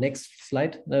coding, on the next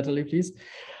slide, Natalie, please.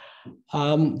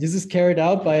 This is carried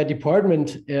out by a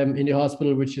department in the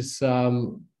hospital, which is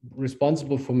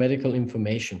responsible for medical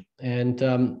information. And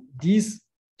this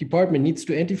department needs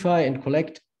to identify and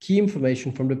collect key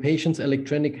information from the patient's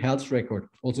electronic health record,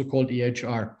 also called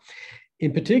EHR.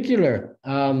 In particular,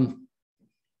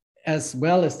 as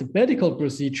well as the medical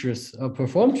procedures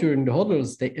performed during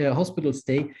the hospital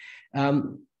stay,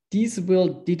 these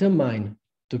will determine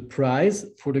the price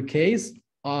for the case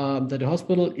that the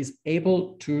hospital is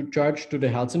able to charge to the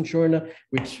health insurer,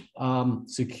 which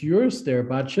secures their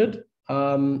budget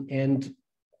and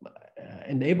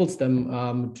enables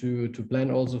them to plan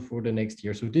also for the next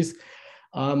year. So this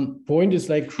point is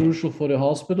like crucial for the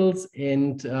hospitals,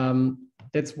 and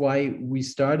that's why we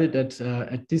started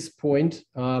at this point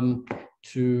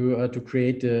to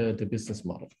create the business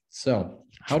model. So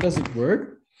how does it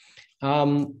work?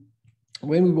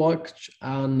 When we watch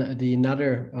on the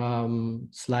another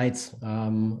slides,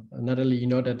 Natalie, you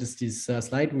know that is this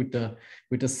slide with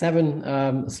the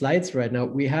 7 slides right now.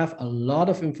 We have a lot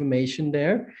of information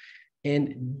there,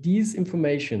 and these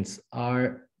informations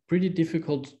are pretty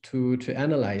difficult to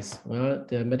analyze.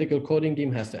 The medical coding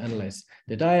team has to analyze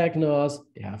the diagnosis.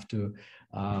 They have to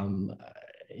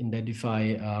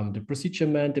identify the procedure,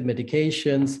 the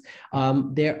medications.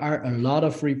 There are a lot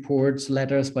of reports,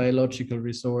 letters, biological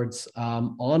resorts,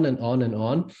 on and on and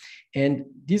on. And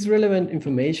this relevant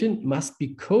information must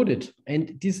be coded.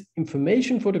 And this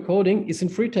information for the coding is in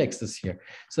free texts here.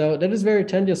 So that is very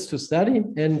tedious to study,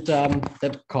 and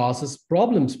that causes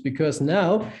problems, because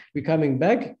now we're coming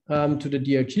back to the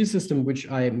DRG system, which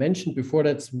I mentioned before.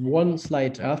 That's one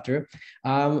slide after.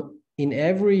 In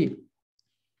every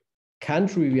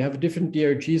country, we have a different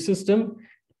DRG system.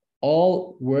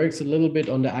 All works a little bit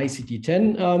on the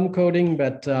ICD-10 coding,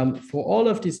 but for all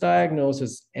of these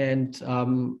diagnoses and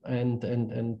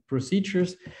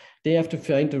procedures, they have to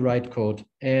find the right code.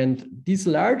 And this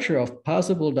larger of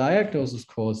possible diagnosis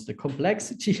codes, the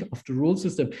complexity of the rule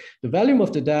system, the volume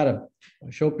of the data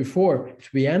I showed before to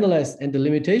be analyzed, and the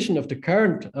limitation of the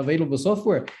current available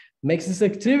software makes this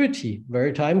activity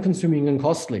very time-consuming and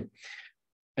costly.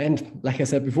 And like I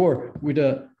said before, with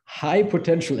a high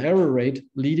potential error rate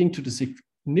leading to the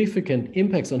significant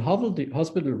impacts on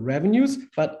hospital revenues,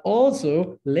 but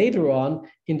also later on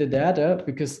in the data,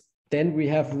 because then we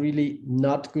have really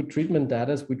not good treatment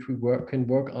data, which we can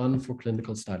work on for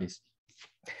clinical studies.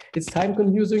 It's time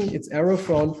consuming, it's error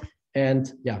prone,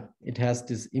 and yeah, it has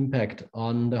this impact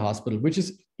on the hospital, which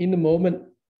is in the moment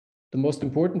the most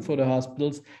important for the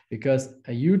hospitals, because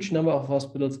a huge number of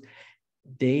hospitals,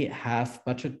 they have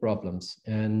budget problems.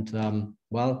 And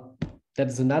well, that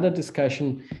is another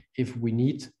discussion if we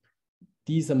need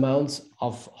these amounts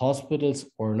of hospitals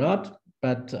or not.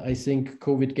 But I think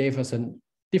COVID gave us a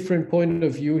different point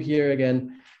of view here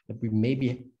again, that we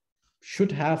maybe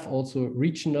should have also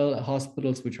regional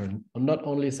hospitals, which are not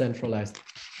only centralized.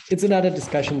 It's another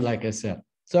discussion, like I said.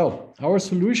 So our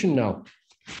solution now,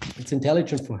 it's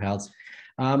Intelligent for Health.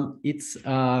 It's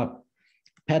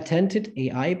patented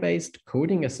AI-based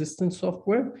coding assistance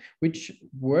software, which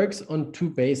works on 2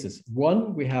 bases.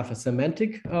 One, we have a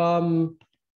semantic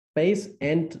base,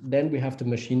 and then we have the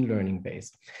machine learning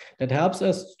base. That helps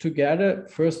us together,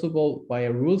 first of all, by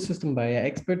a rule system, by an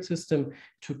expert system,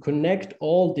 to connect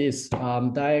all this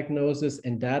diagnosis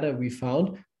and data we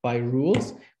found by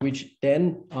rules, which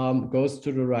then goes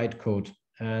to the right code.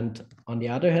 And on the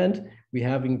other hand, we're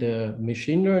having the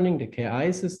machine learning, the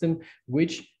KI system,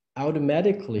 which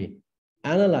automatically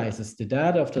analyzes the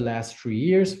data of the last 3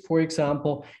 years, for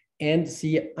example, and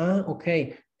see,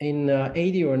 okay, in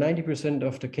 80 or 90%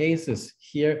 of the cases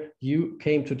here, you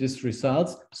came to these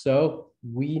results, so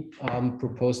we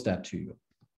propose that to you.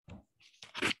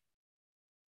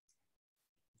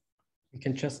 We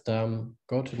can just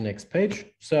go to the next page.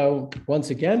 So once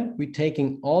again, we're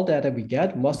taking all data we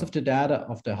get, most of the data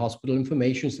of the hospital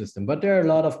information system, but there are a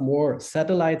lot of more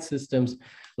satellite systems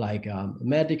like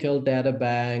medical data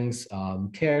banks,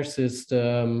 care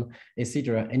system,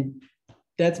 etc. And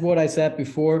that's what I said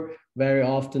before, very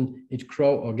often it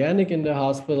grow organic in the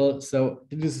hospital. So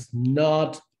this is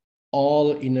not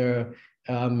all in a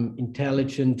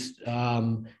intelligent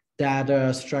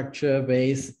data structure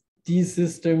base. These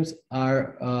systems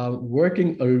are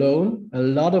working alone. A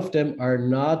lot of them are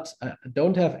not,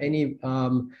 don't have any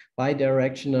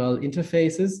bidirectional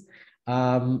interfaces.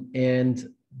 And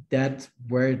that's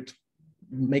where it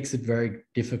makes it very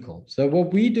difficult. So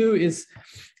what we do is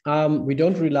we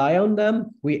don't rely on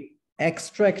them. We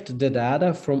extract the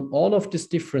data from all of these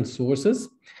different sources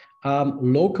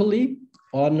locally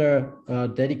on a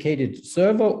dedicated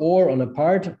server or on a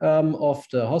part of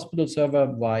the hospital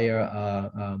server via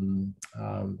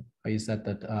how you said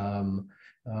that,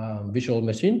 visual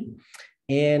machine.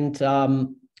 And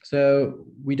so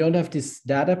we don't have this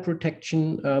data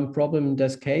protection problem in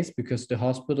this case, because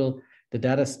the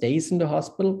data stays in the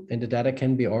hospital and the data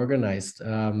can be organized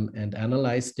and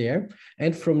analyzed there.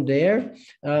 And from there,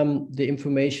 the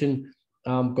information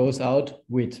goes out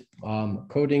with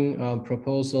coding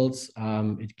proposals.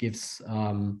 It gives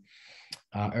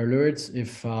alerts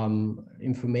if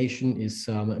information is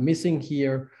missing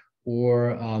here,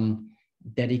 or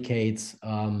dedicates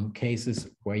cases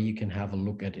where you can have a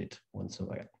look at it once in a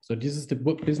while. So this is the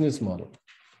business model.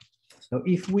 So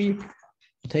if we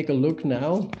take a look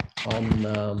now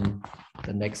on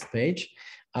the next page,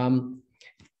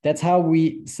 that's how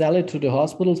we sell it to the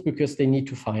hospitals, because they need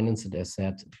to finance it, as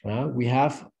said. We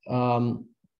have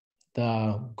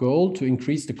the goal to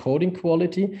increase the coding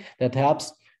quality that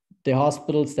helps the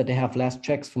hospitals that they have less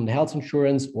checks from the health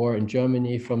insurance, or in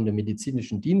Germany from the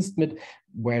Medizinischen Dienst mit,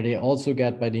 where they also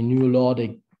get, by the new law,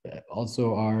 they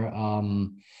also are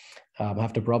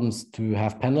have the problems to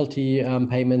have penalty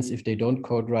payments if they don't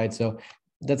code right. So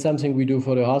that's something we do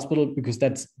for the hospital, because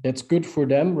that's good for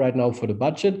them right now for the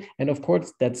budget. And of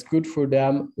course, that's good for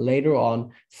them later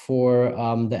on for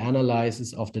the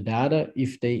analysis of the data,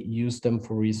 if they use them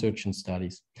for research and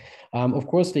studies. Of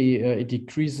course, it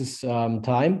decreases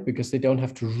time, because they don't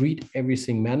have to read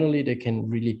everything manually. They can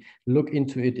really look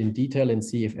into it in detail and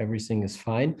see if everything is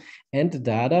fine. And the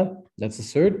data, that's the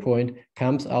third point,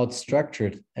 comes out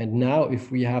structured. And now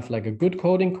if we have like a good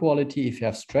coding quality, if you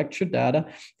have structured data,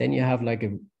 then you have like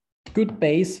a good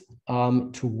base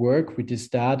to work with this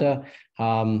data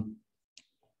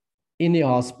in the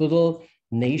hospital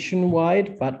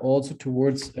nationwide, but also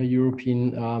towards a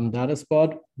European data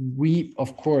spot. We,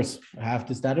 of course, have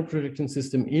this data protection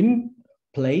system in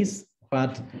place,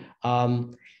 but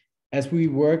as we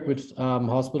work with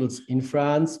hospitals in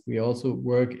France, we also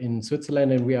work in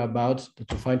Switzerland, and we are about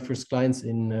to find first clients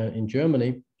in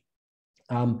Germany.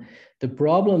 The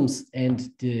problems and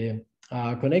the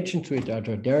connection to it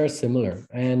are similar,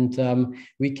 and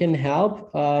we can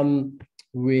help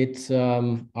with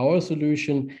our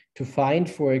solution to find,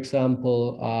 for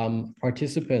example,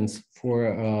 participants for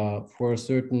a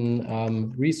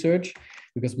certain research,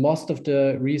 because most of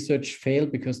the research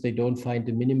failed because they don't find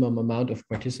the minimum amount of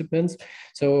participants.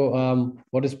 So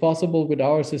what is possible with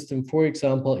our system, for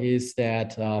example, is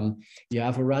that you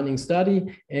have a running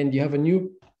study and you have a new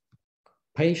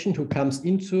patient who comes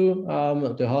into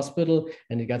the hospital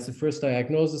and he gets the first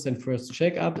diagnosis and first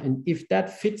checkup. And if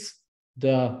that fits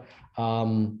the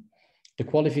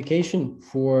qualification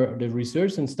for the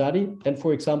research and study, then,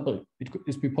 for example, it could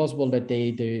be possible that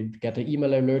they get an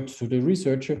email alert to the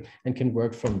researcher and can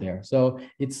work from there. So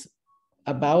it's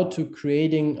about to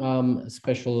creating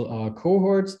special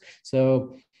cohorts.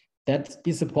 So that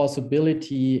is a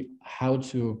possibility how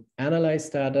to analyze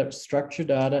data, structure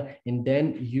data, and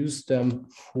then use them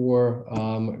for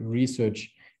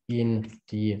research in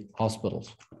the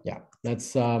hospitals. Yeah,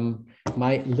 that's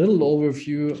my little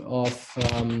overview of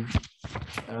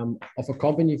a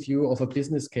company view of a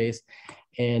business case.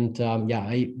 And yeah,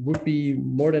 I would be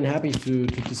more than happy to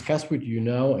discuss with you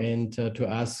now and to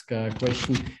ask a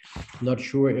question. Not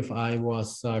sure if I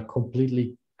was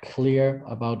completely clear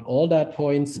about all that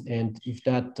points, and if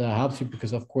that helps you,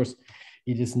 because of course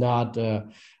it is not a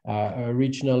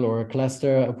regional or a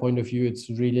cluster point of view. It's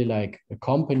really like a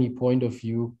company point of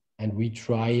view, and we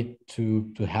try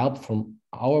to help from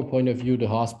our point of view the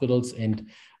hospitals and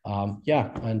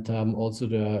yeah, and also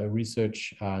the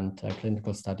research and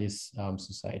clinical studies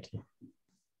society.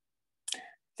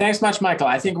 Thanks much, Michael.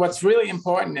 I think what's really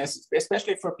important is,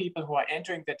 especially for people who are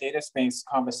entering the data space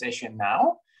conversation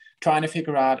now, trying to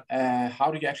figure out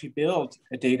how do you actually build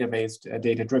a data-based,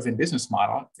 data-driven business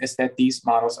model, is that these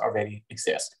models already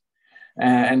exist.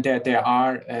 And that there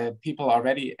are people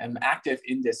already active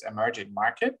in this emerging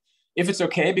market. If it's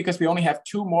okay, because we only have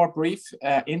 2 more brief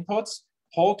inputs,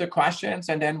 hold the questions,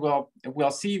 and then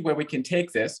we'll see where we can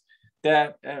take this.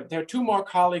 There are 2 more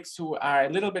colleagues who are a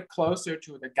little bit closer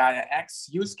to the Gaia-X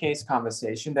use case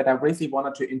conversation that I really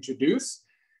wanted to introduce.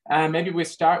 Maybe we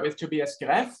start with Tobias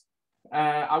Greff,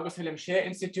 August Wilhelm Scheer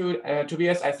Institute.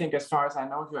 Tobias, I think as far as I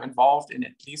know, you're involved in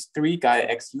at least 3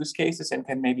 Gaia-X use cases and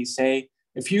can maybe say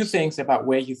a few things about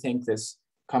where you think this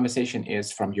conversation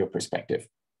is from your perspective.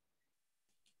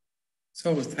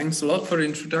 So thanks a lot for the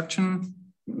introduction.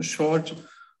 A short,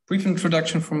 brief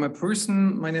introduction from my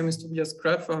person. My name is Tobias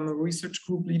Greff. I'm a research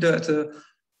group leader at the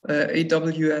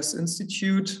AWS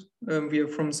Institute. We are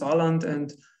from Saarland,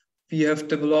 and we have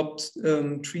developed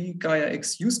 3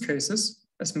 Gaia-X use cases,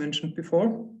 as mentioned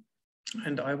before.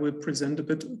 And I will present a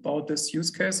bit about this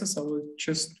use cases. I will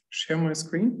just share my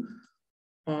screen.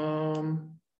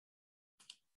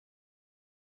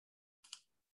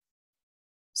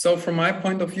 So from my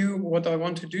point of view, what I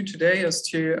want to do today is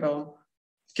to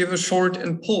give a short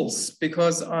impulse,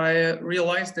 because I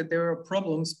realized that there are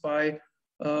problems by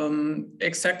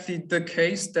exactly the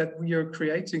case that we are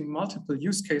creating multiple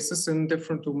use cases in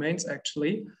different domains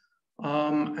actually.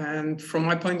 And from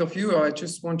my point of view, I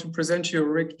just want to present you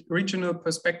a regional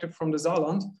perspective from the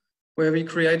Saarland, where we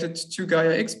created 2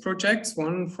 Gaia-X projects,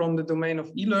 one from the domain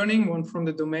of e-learning, one from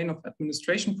the domain of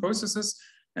administration processes.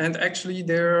 And actually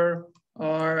there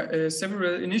are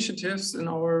several initiatives in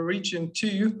our region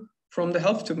too from the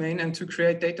health domain, and to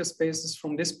create data spaces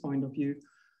from this point of view.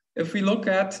 If we look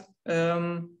at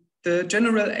the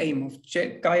general aim of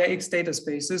Gaia-X data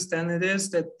spaces, then it is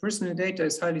that personal data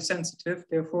is highly sensitive,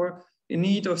 therefore in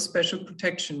need of special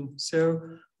protection. So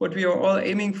what we are all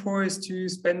aiming for is to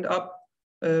spend up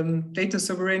data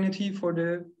sovereignty for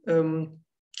the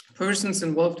persons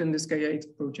involved in this Gaia-X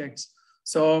projects.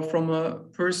 So from a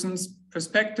person's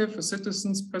perspective, a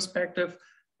citizen's perspective,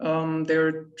 there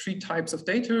are 3 types of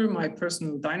data: my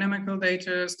personal dynamical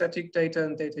data, static data,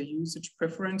 and data usage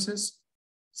preferences.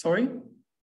 Sorry,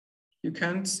 you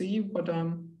can't see what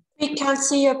I'm... We can't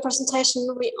see your presentation,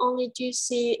 we only do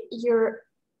see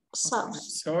yourself. Okay,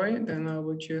 sorry, then I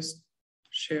will just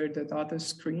share that other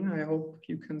screen. I hope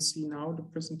you can see now the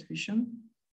presentation.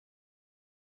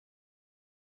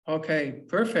 Okay,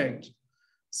 perfect.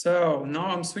 So now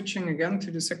I'm switching again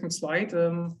to the second slide.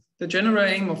 The general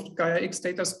aim of Gaia-X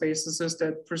data spaces is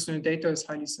that personal data is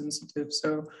highly sensitive.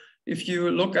 So if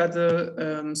you look at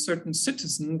a certain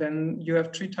citizen, then you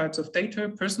have 3 types of data: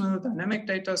 personal, dynamic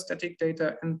data, static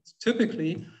data, and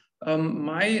typically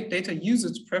my data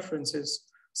usage preferences.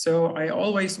 So I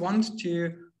always want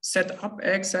to set up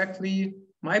exactly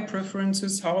my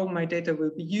preferences, how my data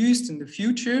will be used in the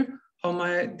future, how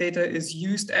my data is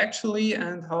used actually,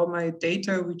 and how my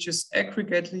data, which is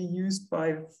aggregately used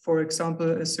by, for example,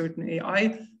 a certain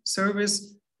AI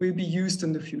service, will be used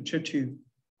in the future too.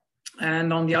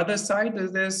 And on the other side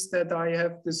is this, that I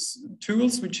have these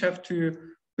tools which have to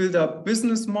build up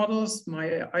business models, my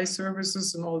AI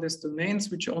services and all these domains,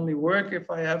 which only work if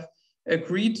I have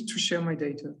agreed to share my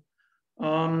data.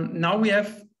 Now we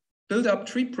have built up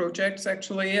 3 projects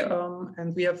actually,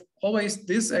 and we have always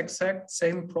this exact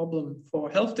same problem for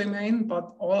health domain, but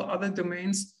all other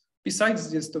domains besides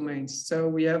these domains. So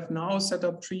we have now set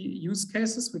up 3 use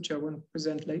cases, which I will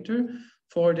present later,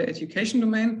 for the education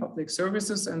domain, public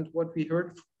services, and what we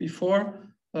heard before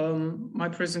my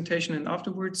presentation and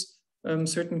afterwards,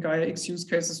 certain Gaia-X use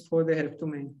cases for the health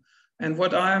domain. And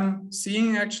what I'm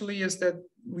seeing actually is that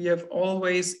we have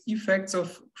always effects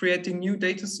of creating new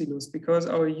data silos because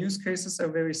our use cases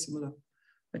are very similar.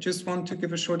 I just want to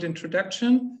give a short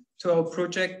introduction to our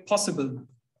project Possible.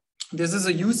 This is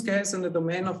a use case in the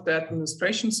domain of the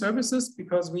administration services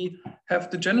because we have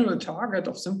the general target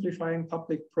of simplifying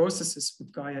public processes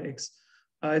with Gaia-X.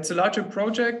 It's a larger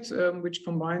project which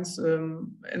combines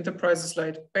enterprises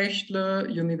like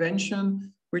Bechtle,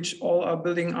 Univention, which all are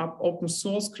building up open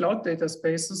source cloud data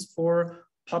spaces for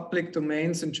public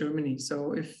domains in Germany.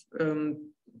 So if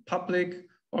public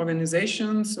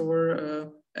organizations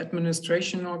or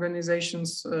administration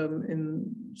organizations in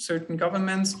certain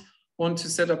governments want to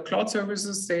set up cloud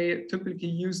services, they typically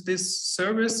use this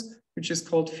service, which is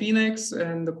called Phoenix,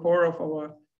 and the core of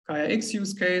our Gaia-X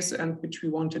use case, and which we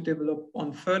want to develop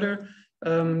on further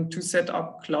to set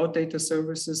up cloud data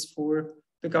services for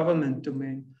the government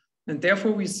domain. And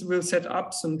therefore, we will set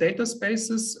up some data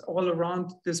spaces all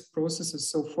around these processes.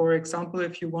 So for example,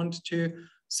 if you want to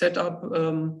set up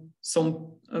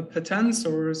some patents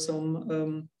or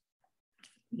some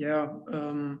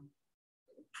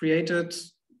created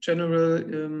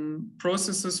general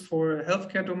processes for a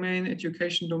healthcare domain,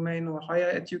 education domain, or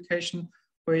higher education,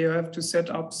 where you have to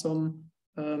set up some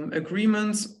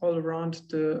agreements all around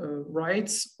the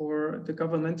rights or the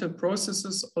governmental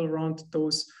processes all around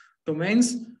those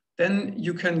domains, then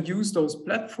you can use those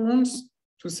platforms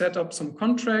to set up some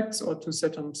contracts or to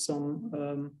set up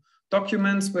some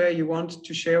documents where you want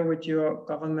to share with your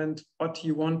government what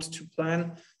you want to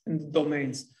plan in the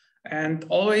domains. And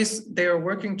always they are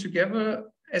working together,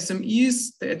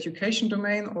 SMEs, the education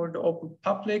domain, or the open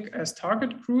public as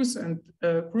target groups,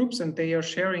 and they are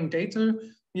sharing data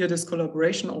via this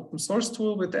collaboration open source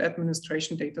tool with the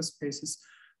administration data spaces.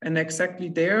 And exactly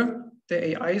there, the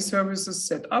AI services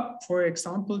set up, for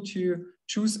example, to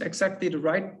choose exactly the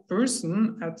right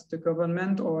person at the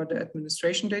government or the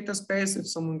administration data space if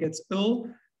someone gets ill,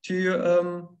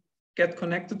 to get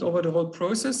connected over the whole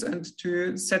process and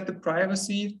to set the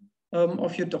privacy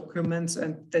of your documents,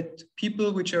 and that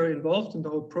people which are involved in the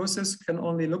whole process can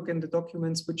only look in the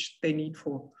documents which they need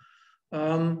for.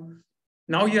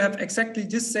 Now you have exactly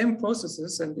the same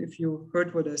processes, and if you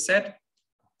heard what I said,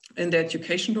 in the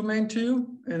education domain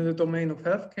too, in the domain of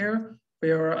healthcare,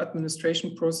 where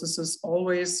administration processes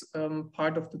always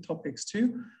part of the topics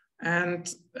too. And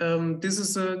this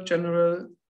is a general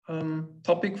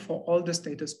topic for all these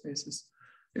data spaces.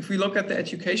 If we look at the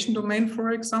education domain,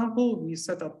 for example, we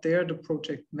set up there the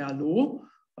project Merlot,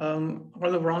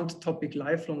 all around the topic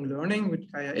lifelong learning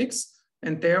with GaiaX.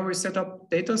 And there we set up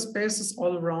data spaces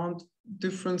all around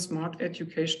different smart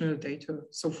educational data.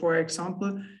 So for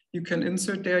example, you can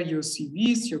insert there your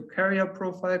CVs, your career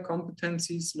profile,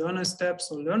 competencies, learner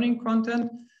steps, or learning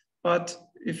content. But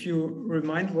if you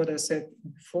remind what I said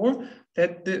before,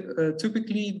 that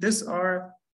typically these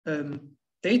are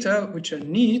data which are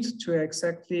need to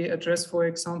exactly address, for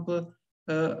example,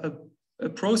 a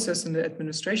process in the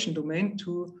administration domain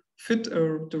to fit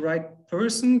the right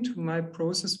person to my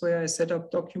process where I set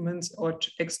up documents or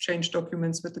exchange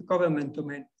documents with the government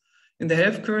domain. In the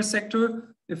healthcare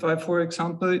sector, if I, for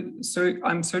example,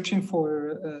 I'm searching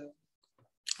for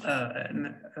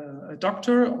a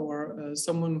doctor or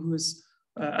someone who is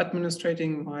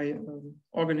administrating my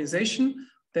organization,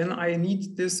 then I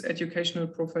need this educational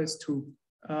profiles too.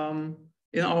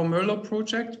 In our Merlot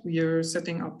project, we are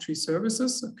setting up 3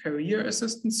 services: a career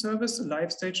assistance service, a life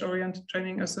stage oriented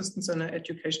training assistance, and an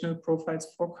educational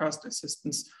profiles forecast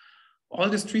assistance. All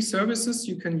these 3 services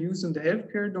you can use in the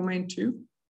healthcare domain too,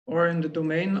 or in the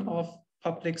domain of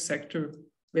public sector,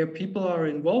 where people are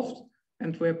involved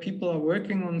and where people are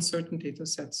working on certain data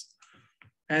sets.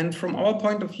 And from our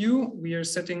point of view, we are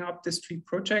setting up these 3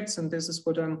 projects, and this is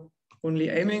what I'm only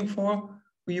aiming for.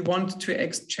 We want to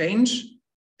exchange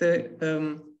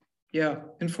the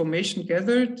information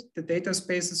gathered, the data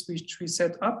spaces which we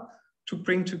set up to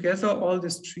bring together all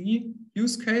these 3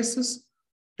 use cases: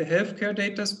 the healthcare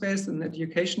data space, and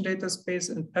education data space,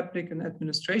 and public and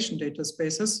administration data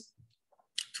spaces,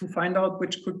 to find out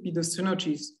which could be the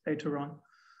synergies later on.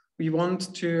 We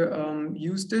want to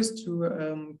use this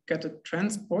to get a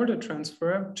border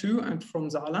transfer to and from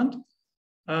Saarland.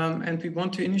 And we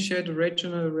want to initiate a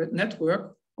regional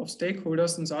network of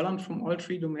stakeholders in Saarland from all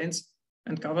 3 domains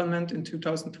and government in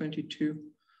 2022.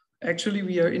 Actually,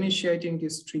 we are initiating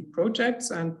these 3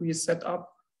 projects, and we set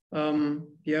up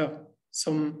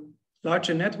some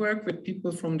larger network with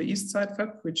people from the East Side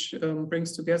Fab, which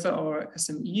brings together our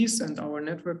SMEs and our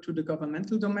network to the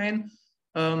governmental domain.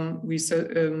 We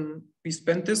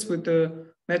spent this with the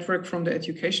network from the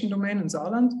education domain in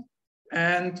Saarland,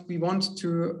 and we want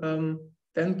to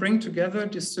then bring together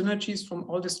the synergies from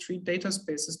all these 3 data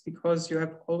spaces, because you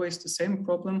have always the same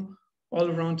problem all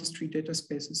around these 3 data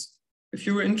spaces. If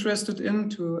you are interested in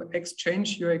to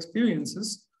exchange your experiences,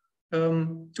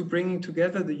 to bringing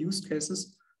together the use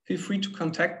cases, feel free to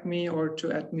contact me or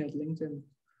to add me at LinkedIn.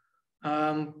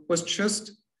 Was just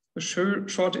a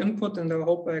short input, and I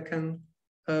hope I can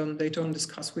later on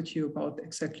discuss with you about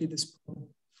exactly this problem.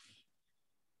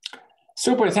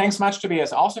 Super, thanks much,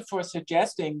 Tobias, also for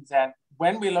suggesting that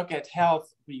when we look at health,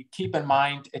 we keep in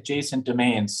mind adjacent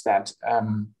domains that,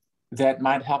 that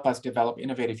might help us develop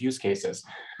innovative use cases.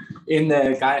 In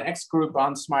the GaiaX group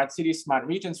on smart cities, smart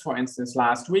regions, for instance,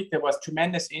 last week, there was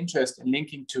tremendous interest in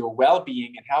linking to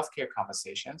well-being and healthcare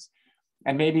conversations.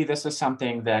 And maybe this is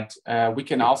something that we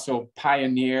can also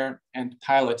pioneer and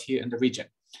pilot here in the region.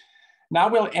 Now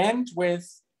we'll end with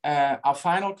our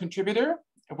final contributor,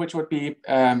 which would be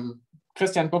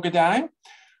Christian Boogedij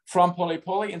from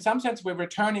PolyPoly. In some sense, we're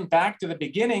returning back to the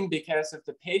beginning because of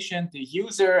the patient, the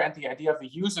user, and the idea of a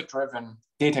user-driven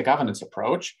data governance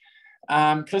approach.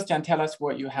 Christian, tell us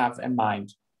what you have in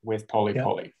mind with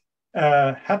PolyPoly.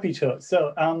 Yeah. Happy to.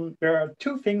 So there are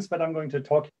 2 things that I'm going to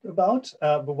talk about.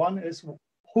 The one is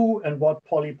who and what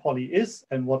PolyPoly is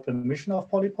and what the mission of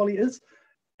PolyPoly is.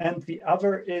 And the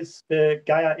other is the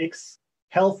GaiaX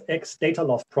HealthX Data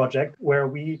Loft project, where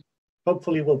we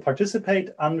hopefully will participate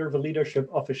under the leadership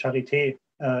of the Charité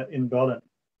in Berlin.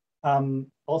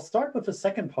 I'll start with the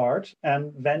second part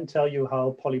and then tell you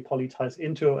how PolyPoly ties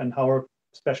into and how our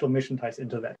special mission ties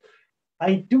into that.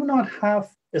 I do not have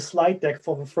a slide deck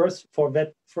for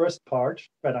that first part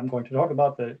that I'm going to talk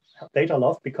about, the data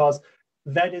loft, because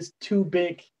that is too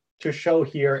big to show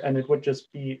here, and it would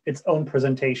just be its own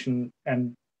presentation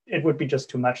and it would be just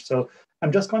too much. So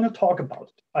I'm just going to talk about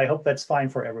it. I hope that's fine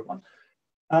for everyone.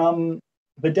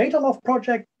 The Data Loft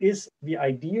project is the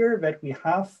idea that we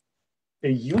have a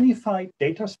unified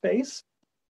data space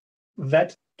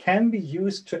that can be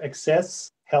used to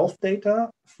access health data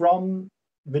from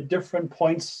the different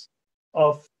points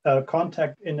of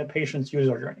contact in a patient's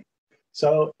user journey.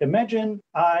 So imagine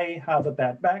I have a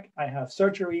bad back, I have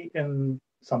surgery in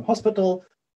some hospital,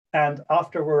 and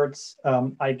afterwards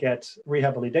I get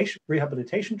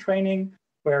rehabilitation training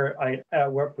where I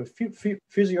work with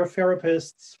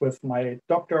physiotherapists, with my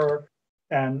doctor,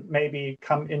 and maybe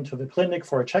come into the clinic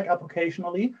for a checkup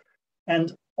occasionally.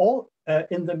 And all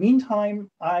in the meantime,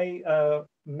 I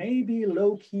maybe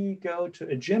low-key go to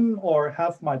a gym or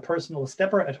have my personal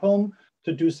stepper at home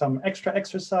to do some extra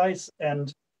exercise.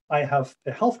 And I have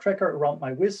a health tracker around my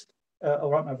wrist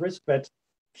that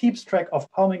keeps track of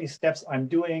how many steps I'm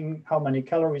doing, how many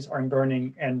calories I'm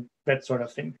burning, and that sort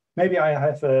of thing. Maybe I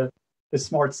have a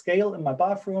smart scale in my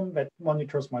bathroom that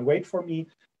monitors my weight for me.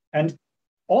 And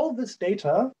all this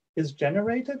data is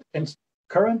generated and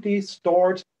currently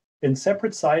stored in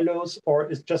separate silos, or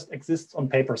it just exists on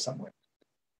paper somewhere.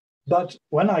 But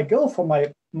when I go for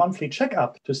my monthly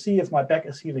checkup to see if my back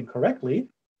is healing correctly,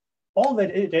 all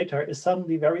that data is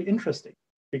suddenly very interesting,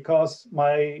 because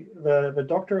the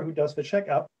doctor who does the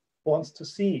checkup wants to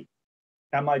see,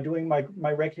 am I doing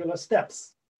my regular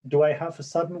steps? Do I have a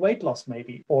sudden weight loss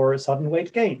maybe, or a sudden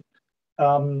weight gain?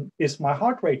 Is my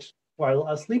heart rate while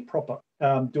I sleep proper?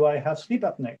 Do I have sleep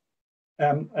apnea?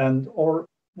 Or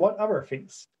what other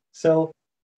things? So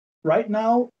right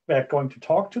now, they're going to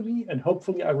talk to me, and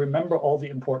hopefully I remember all the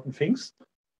important things.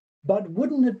 But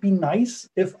wouldn't it be nice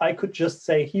if I could just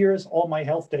say, here's all my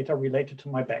health data related to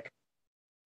my back?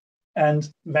 And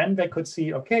then they could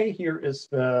see, okay, here is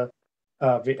the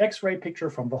X-ray picture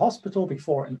from the hospital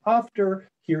before and after.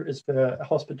 Here is the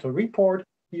hospital report.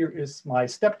 Here is my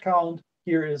step count.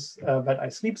 Here is that I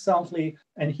sleep soundly.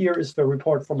 And here is the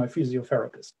report from my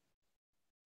physiotherapist.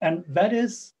 And that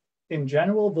is, in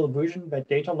general, the vision that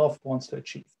DataLoft wants to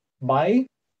achieve by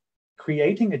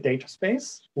creating a data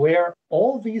space where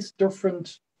all these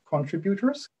different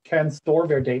contributors can store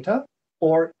their data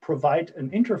or provide an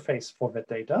interface for that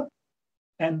data.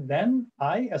 And then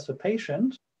I, as a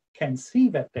patient, can see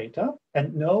that data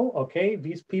and know, okay,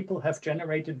 these people have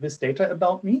generated this data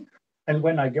about me. And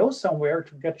when I go somewhere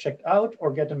to get checked out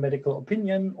or get a medical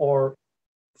opinion or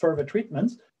further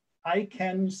treatments, I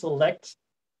can select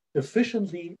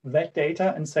efficiently that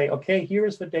data and say, okay, here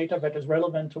is the data that is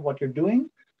relevant to what you're doing.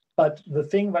 But the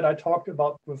thing that I talked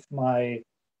about with my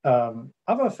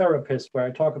other therapist, where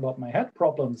I talk about my head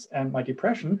problems and my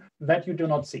depression, that you do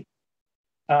not see.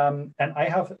 And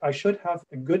I should have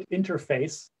a good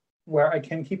interface where I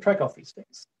can keep track of these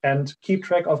things and keep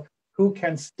track of who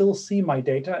can still see my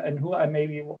data and who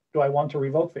I want to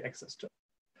revoke the access to.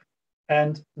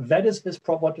 And that is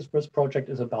what this project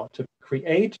is about, to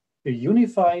create a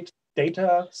unified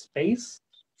data space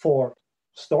for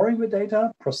storing the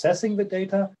data, processing the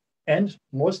data, and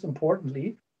most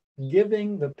importantly,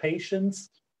 giving the patients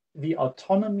the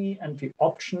autonomy and the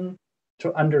option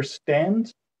to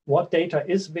understand what data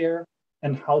is there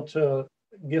and how to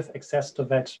give access to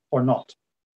that or not.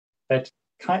 That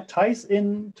ties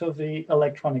into the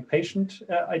electronic patient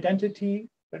identity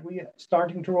that we are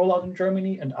starting to roll out in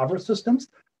Germany and other systems,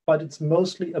 but it's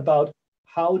mostly about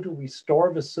how do we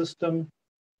store the system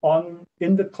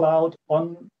in the cloud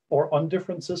on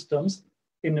different systems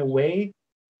in a way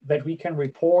that we can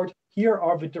report, here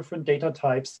are the different data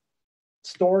types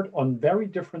stored on very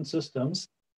different systems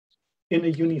in a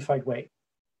unified way.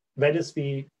 That is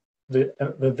the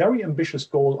very ambitious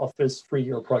goal of this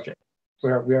 3-year project,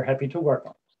 where we are happy to work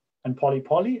on. And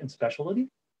Poly in specialty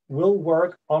will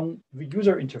work on the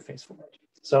user interface for it.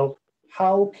 So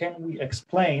how can we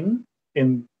explain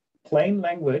in plain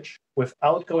language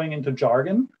without going into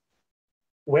jargon,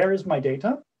 where is my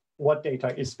data? What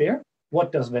data is there?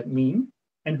 What does that mean?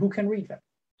 And who can read that?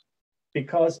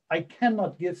 Because I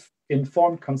cannot give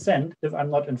informed consent if I'm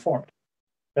not informed.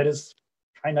 That is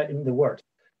kind of in the word.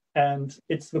 And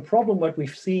it's the problem that we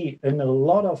see in a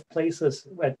lot of places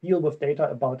that deal with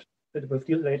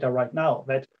data right now,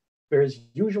 that there is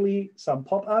usually some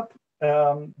pop-up,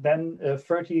 then a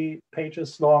 30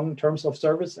 pages long terms of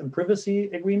service and privacy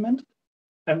agreement.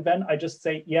 And then I just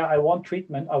say, yeah, I want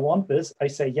treatment, I want this. I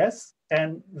say yes,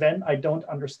 and then I don't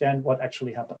understand what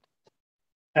actually happened.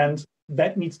 And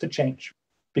that needs to change,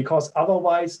 because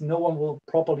otherwise no one will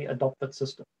properly adopt that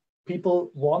system.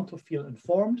 People want to feel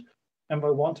informed, and they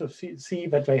want to see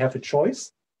that they have a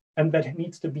choice, and that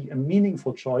needs to be a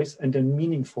meaningful choice and a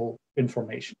meaningful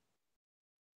information.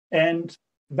 And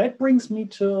that brings me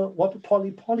to what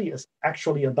Poly is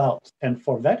actually about. And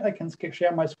for that, I can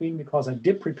share my screen because I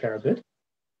did prepare a bit.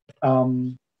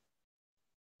 Hang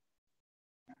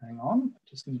on, I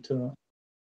just need to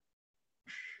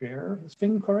share this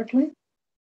thing correctly.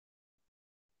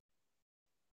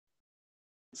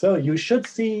 So you should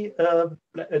see a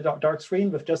dark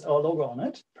screen with just our logo on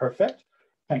it. Perfect.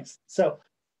 Thanks. So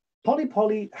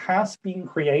Poly has been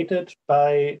created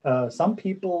by some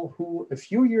people who a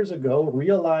few years ago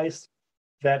realized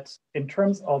that in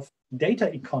terms of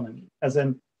data economy, as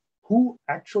in who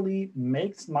actually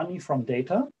makes money from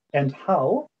data and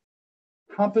how,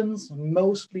 happens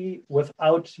mostly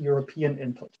without European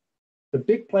input. The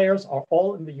big players are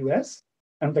all in the US,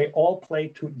 and they all play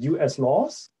to US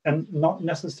laws and not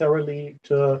necessarily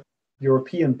to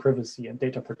European privacy and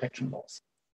data protection laws.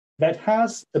 That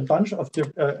has a bunch of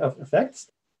effects.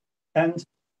 And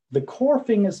the core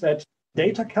thing is that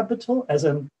data capital, as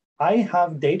in I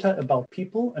have data about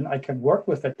people and I can work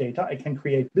with that data, I can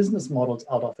create business models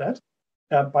out of that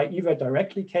by either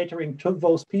directly catering to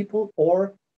those people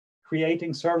or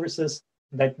creating services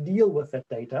that deal with that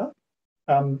data.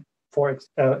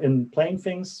 In plain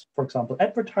things, for example,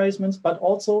 advertisements, but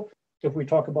also if we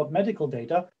talk about medical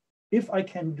data, if I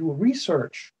can do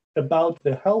research about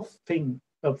the health thing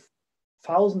of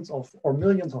thousands of or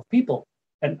millions of people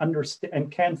and understand and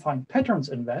can find patterns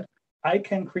in that, I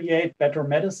can create better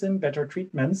medicine, better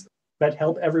treatments that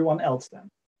help everyone else then.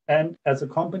 And as a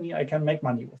company, I can make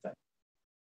money with that.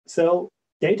 So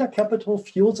data capital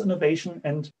fuels innovation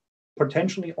and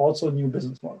potentially also new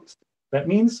business models. That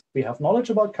means we have knowledge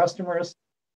about customers,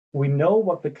 we know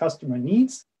what the customer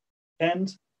needs,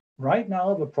 and right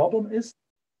now the problem is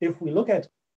if we look at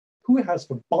who has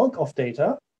the bulk of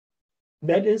data,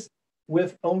 that is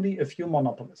with only a few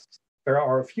monopolists. There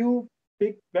are a few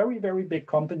big, very, very big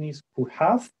companies who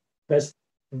have this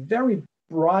very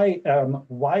bright,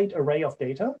 wide array of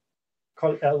data,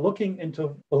 looking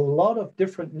into a lot of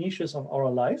different niches of our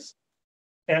lives.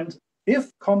 And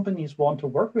if companies want to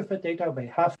work with the data, they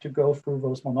have to go through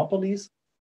those monopolies,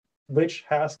 which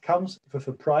comes with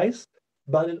a price,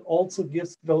 but it also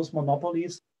gives those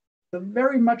monopolies a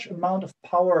very much amount of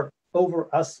power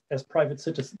over us as private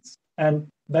citizens. And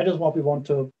that is what we want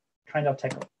to kind of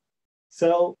tackle.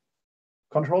 So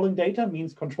controlling data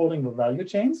means controlling the value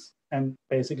chains. And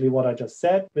basically what I just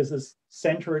said, this is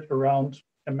centered around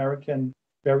American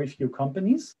very few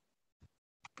companies.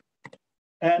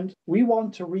 And we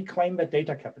want to reclaim that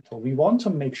data capital. We want to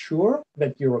make sure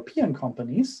that European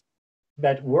companies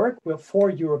that work for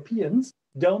Europeans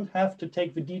don't have to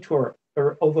take the detour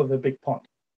over the big pond.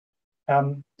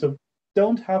 So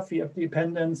don't have the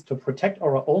dependence to protect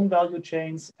our own value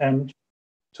chains and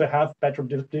to have better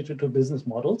digital business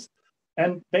models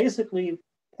and basically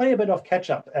play a bit of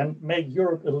catch up and make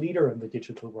Europe a leader in the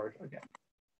digital world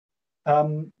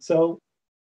again. So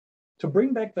to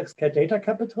bring back the data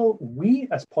capital, we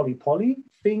as Poly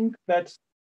think that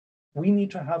we need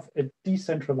to have a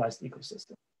decentralized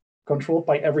ecosystem controlled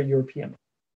by every European.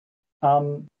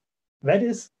 That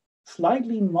is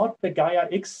slightly not the Gaia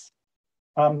X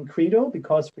credo,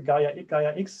 because the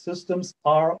Gaia X systems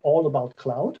are all about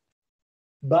cloud,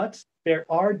 but there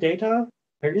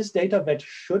is data that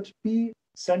should be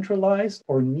centralized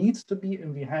or needs to be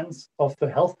in the hands of the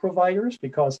health providers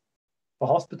because the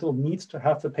hospital needs to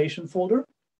have the patient folder,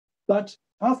 but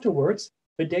afterwards,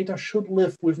 the data should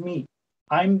live with me.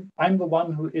 I'm the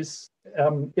one who is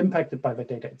impacted by the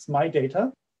data. It's my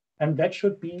data, and that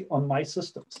should be on my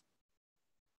systems.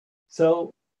 So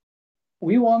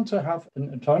we want to have an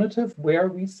alternative where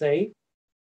we say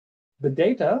the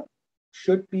data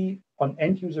should be on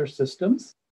end user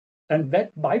systems, and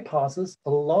that bypasses a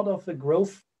lot of the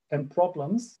growth and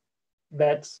problems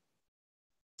that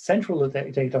central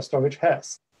data storage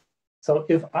has. So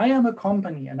if I am a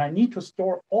company and I need to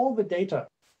store all the data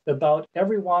about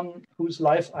everyone whose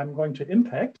life I'm going to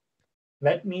impact,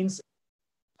 that means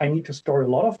I need to store a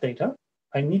lot of data.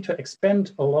 I need to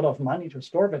expend a lot of money to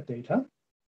store that data.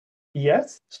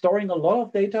 Yes, storing a lot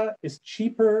of data is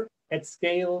cheaper at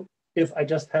scale if I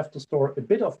just have to store a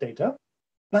bit of data,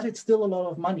 but it's still a lot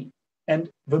of money. And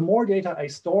the more data I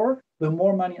store, the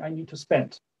more money I need to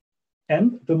spend.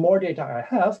 And the more data I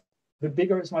have, the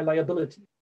bigger is my liability.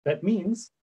 That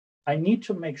means I need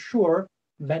to make sure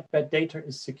that that data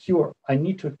is secure. I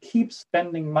need to keep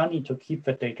spending money to keep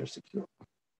that data secure.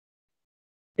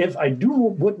 If I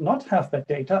would not have that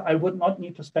data, I would not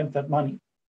need to spend that money.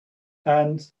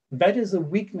 And that is a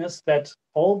weakness that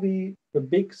all the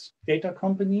big data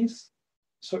companies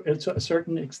to a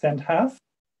certain extent have.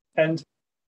 And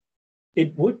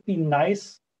it would be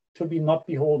nice to be not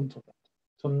beholden to that,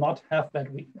 to not have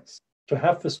that weakness, to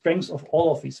have the strengths of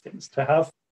all of these things, to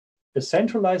have a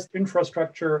centralized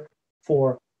infrastructure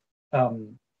for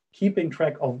keeping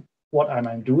track of what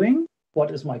I'm doing, what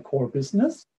is my core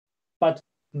business, but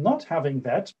not having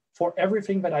that for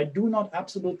everything that I do not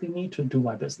absolutely need to do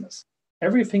my business.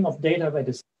 Everything of data that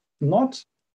is not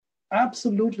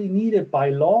absolutely needed by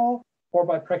law or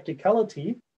by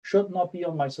practicality should not be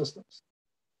on my systems.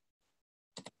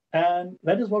 And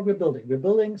that is what we're building. We're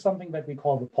building something that we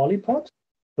call the polypod.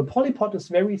 The polypod is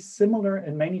very similar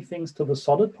in many things to the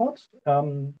solid pod.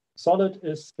 Solid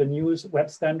is the new web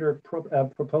standard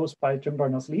proposed by Jim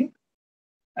Berners-Lee.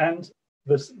 And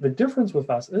the difference with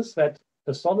us is that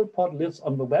the solid pod lives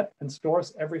on the web and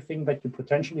stores everything that you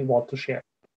potentially want to share.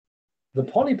 The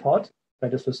polypod,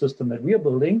 that is the system that we are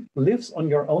building, lives on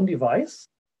your own device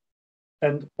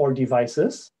or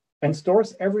devices and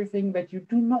stores everything that you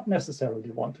do not necessarily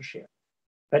want to share.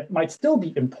 That might still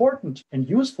be important and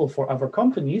useful for other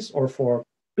companies or for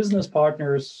business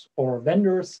partners or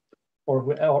vendors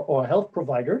or health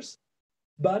providers,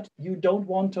 but you don't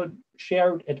want to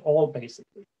share it at all,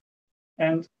 basically.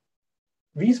 And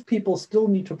these people still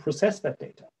need to process that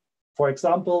data. For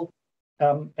example,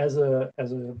 as a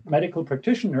medical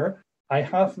practitioner, I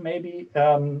have maybe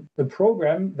the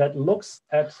program that looks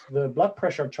at the blood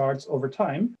pressure charts over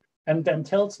time and then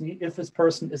tells me if this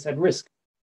person is at risk.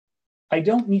 I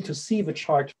don't need to see the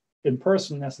chart in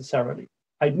person necessarily.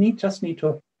 I just need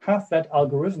to have that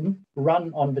algorithm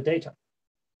run on the data.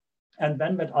 And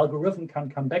then that algorithm can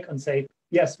come back and say,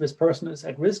 yes, this person is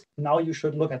at risk. Now you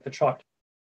should look at the chart.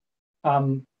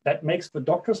 That makes the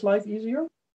doctor's life easier,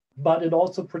 but it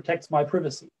also protects my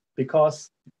privacy, because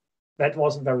that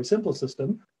was a very simple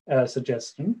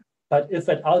suggestion. But if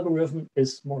that algorithm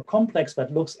is more complex,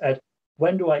 that looks at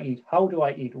when do I eat, how do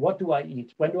I eat, what do I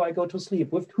eat, when do I go to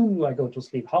sleep, with whom do I go to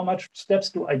sleep, how much steps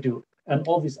do I do, and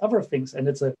all these other things, and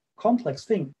it's a complex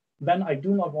thing, then I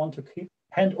do not want to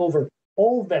hand over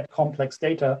all that complex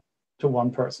data to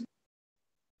one person.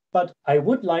 But I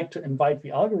would like to invite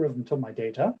the algorithm to my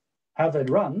data, have it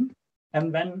run,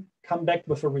 and then come back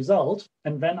with a result.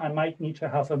 And then I might need to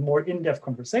have a more in-depth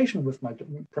conversation with my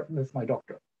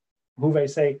doctor, who they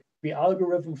say, the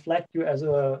algorithm flagged you as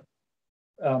a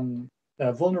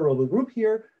vulnerable group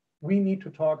here. We need to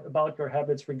talk about your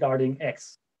habits regarding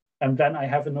X. And then I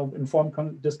have an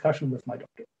informed discussion with my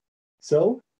doctor.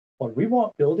 So what we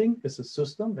want building is a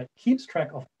system that keeps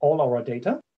track of all our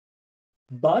data,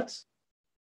 but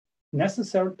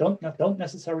don't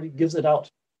necessarily gives it out.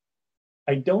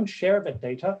 I don't share that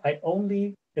data. I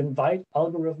only invite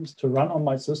algorithms to run on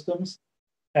my systems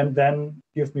and then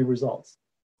give me results.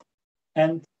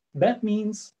 And that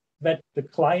means that the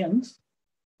client,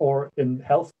 or in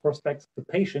health prospects, the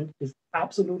patient, is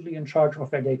absolutely in charge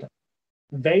of their data.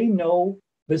 They know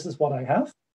this is what I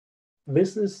have,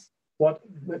 this is what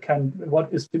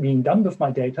is being done with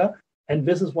my data, and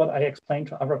this is what I explain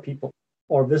to other people,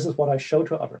 or this is what I show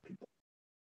to other people.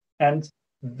 And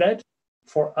that,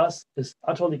 for us, is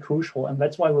utterly crucial, and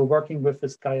that's why we're working with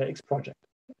this Gaia-X project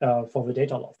for the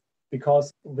data loft,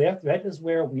 because that is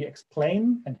where we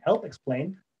explain and help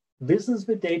explain, this is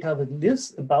the data that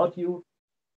lives about you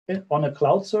on a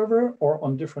cloud server or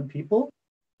on different people,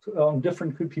 on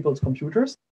different people's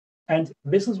computers. And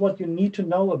this is what you need to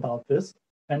know about this.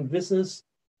 And these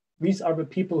are the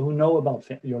people who know about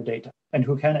your data and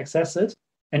who can access it.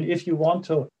 And if you want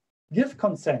to give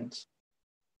consent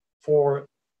for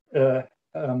a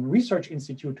research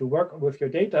institute to work with your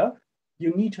data,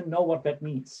 you need to know what that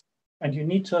means. And you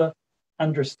need to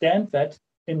understand that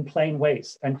in plain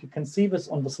ways. And you can see this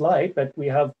on the slide, that we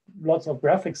have lots of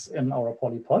graphics in our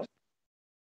polypod.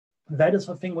 That is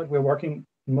the thing that we're working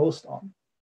most on,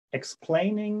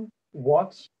 explaining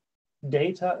what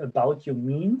data about you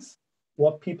means,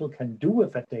 what people can do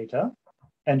with that data,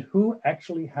 and who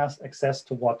actually has access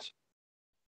to what.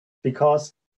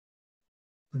 Because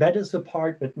that is the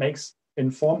part that makes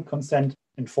informed consent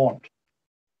informed.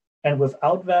 And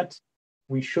without that,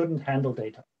 we shouldn't handle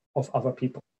data of other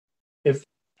people. If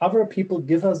other people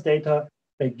give us data,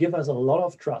 they give us a lot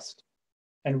of trust.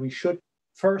 And we should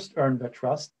first earn that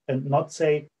trust and not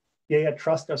say, yeah,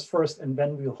 trust us first, and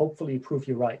then we'll hopefully prove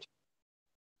you right.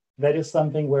 That is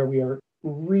something where we are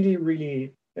really,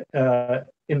 really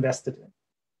invested in.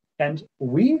 And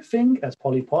we think as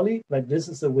PolyPoly that this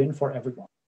is a win for everyone.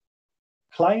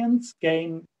 Clients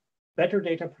gain better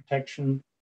data protection.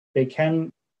 They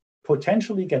can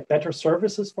potentially get better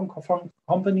services from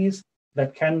companies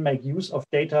that can make use of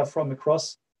data from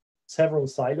across several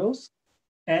silos.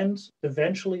 And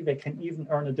eventually they can even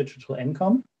earn a digital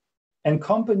income. And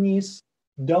companies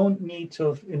don't need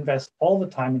to invest all the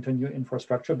time into new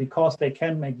infrastructure because they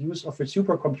can make use of the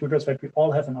supercomputers that we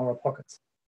all have in our pockets.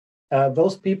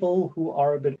 Those people who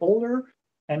are a bit older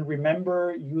and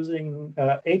remember using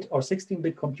 8 or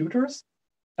 16-bit computers,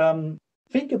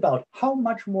 think about how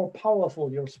much more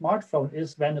powerful your smartphone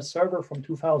is than a server from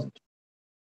 2000.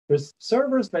 The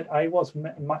servers that I was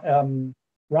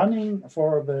running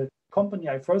for the company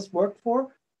I first worked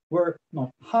for were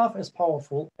not half as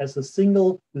powerful as a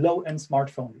single low-end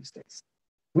smartphone these days.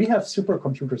 We have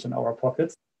supercomputers in our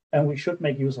pockets, and we should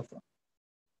make use of them.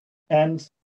 And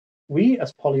we,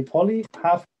 as Poly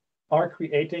are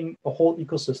creating a whole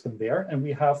ecosystem there, and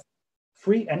we have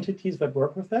 3 entities that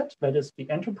work with that. That is the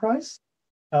enterprise.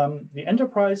 The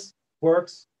enterprise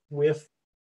works with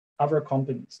other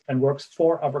companies and works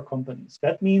for other companies.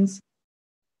 That means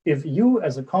if you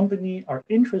as a company are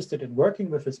interested in working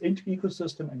with this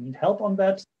ecosystem and need help on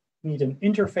that, need an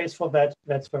interface for that,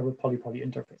 that's where the Poly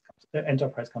interface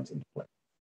enterprise comes into play.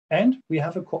 And we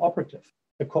have a cooperative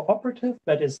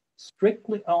that is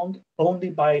strictly owned only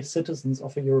by citizens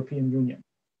of the European Union.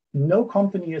 No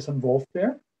company is involved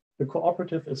there. The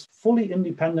cooperative is fully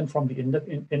independent from the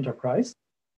enterprise,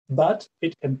 but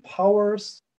it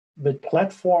empowers the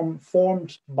platform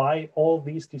formed by all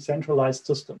these decentralized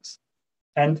systems.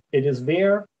 And it is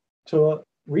there to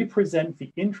represent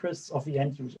the interests of the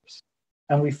end users.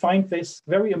 And we find this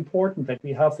very important that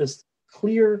we have this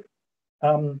clear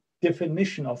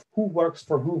definition of who works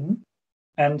for whom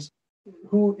and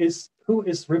who is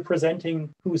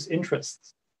representing whose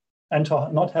interests, and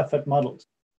to not have that muddled.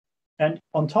 And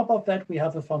on top of that, we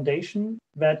have a foundation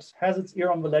that has its ear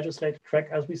on the legislative track,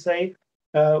 as we say,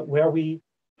 where we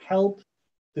help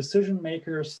decision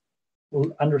makers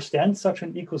understand such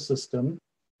an ecosystem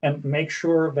and make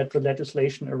sure that the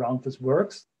legislation around this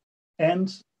works,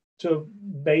 and to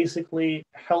basically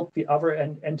help the other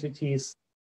entities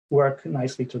work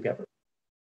nicely together.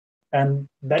 And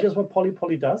that is what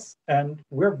Poly does. And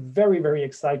we're very, very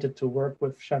excited to work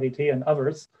with Charité and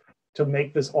others to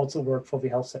make this also work for the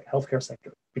healthcare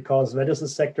sector, because that is a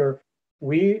sector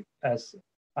we, as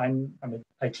I'm an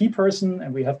IT person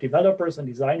and we have developers and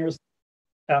designers,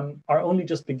 are only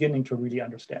just beginning to really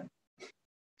understand.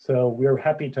 So we're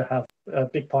happy to have a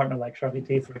big partner like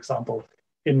Charité, for example,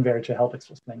 in there to help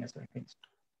explain us their things.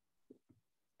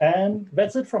 And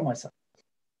that's it from my side.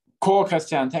 Cool,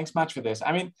 Christian. Thanks much for this.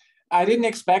 I mean, I didn't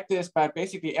expect this, but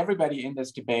basically everybody in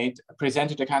this debate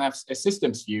presented a kind of a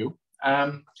systems view.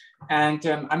 I'm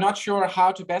not sure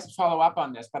how to best follow up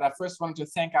on this, but I first want to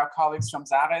thank our colleagues from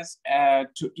Zares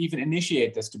to even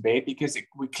initiate this debate, because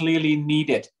we clearly need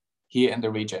it here in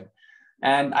the region.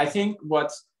 And I think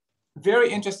what's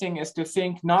very interesting is to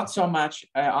think not so much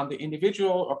on the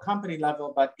individual or company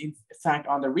level, but in fact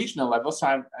on the regional level. So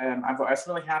I was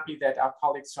really happy that our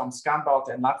colleagues from Scanbalt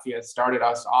and Latvia started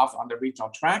us off on the regional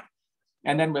track.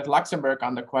 And then with Luxembourg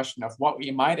on the question of what we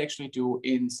might actually do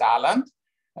in Saarland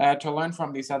to learn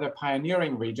from these other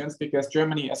pioneering regions, because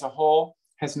Germany as a whole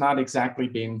has not exactly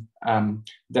been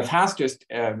the fastest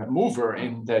mover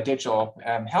in the digital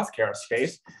healthcare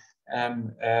space.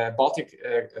 Baltic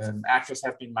actors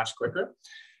have been much quicker.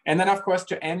 And then, of course,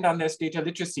 to end on this data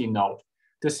literacy note,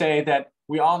 to say that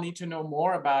we all need to know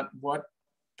more about what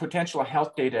potential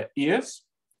health data is.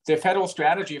 The federal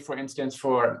strategy, for instance,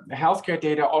 for healthcare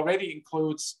data already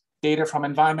includes data from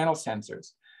environmental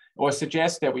sensors, or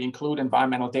suggests that we include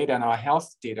environmental data in our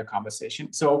health data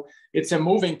conversation. So it's a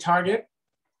moving target.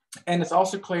 And it's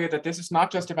also clear that this is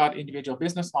not just about individual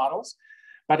business models,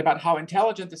 but about how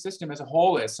intelligent the system as a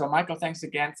whole is. So Michael, thanks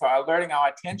again for alerting our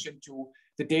attention to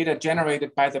the data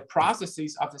generated by the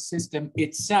processes of the system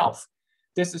itself.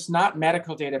 This is not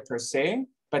medical data per se,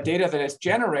 but data that is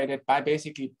generated by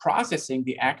basically processing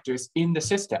the actors in the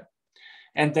system.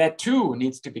 And that too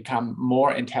needs to become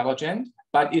more intelligent,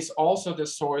 but is also the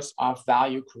source of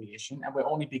value creation. And we're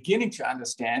only beginning to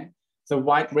understand the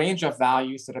wide range of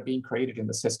values that are being created in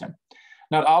the system.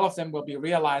 Not all of them will be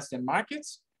realized in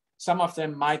markets. Some of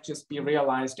them might just be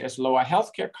realized as lower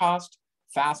healthcare cost,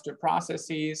 faster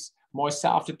processes, more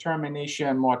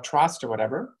self-determination, more trust or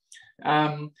whatever.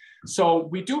 So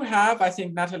we do have, I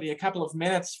think, Natalie, a couple of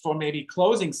minutes for maybe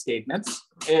closing statements,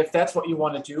 if that's what you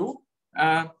want to do.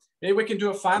 Maybe we can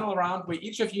do a final round where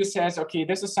each of you says, okay,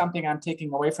 this is something I'm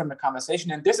taking away from the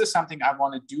conversation, and this is something I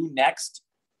want to do next,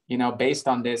 based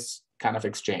on this kind of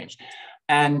exchange.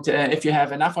 And if you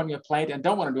have enough on your plate and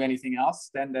don't want to do anything else,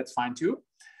 then that's fine too.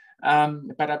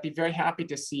 But I'd be very happy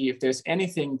to see if there's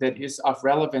anything that is of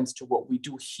relevance to what we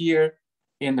do here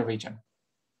in the region.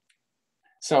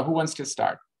 So who wants to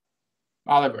start?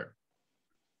 Oliver,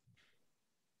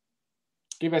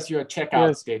 give us your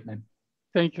checkout statement.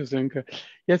 Thank you, Sönke.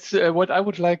 Yes, what I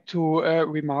would like to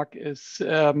remark is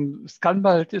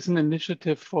Scanbalt is an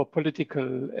initiative for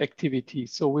political activity.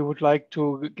 So we would like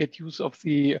to get use of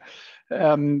the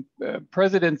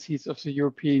presidencies of the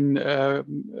European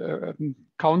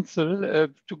Council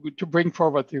to bring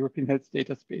forward the European Health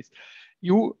Data Space.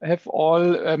 You have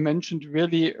all mentioned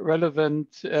really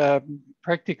relevant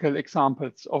practical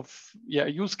examples of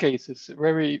use cases,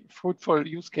 very fruitful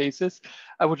use cases.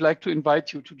 I would like to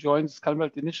invite you to join the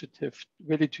Scanbald initiative,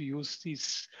 really to use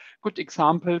these good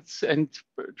examples and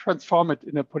transform it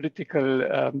in a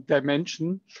political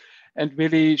dimension, and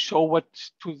really show what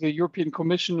to the European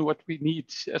Commission what we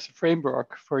need as a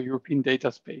framework for European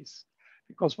data space.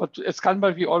 Because what as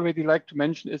Scanbald we already like to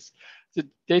mention is the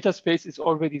data space is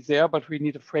already there, but we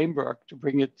need a framework to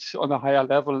bring it on a higher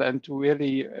level and to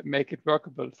really make it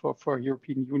workable for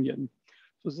European Union.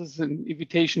 So this is an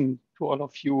invitation to all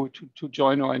of you to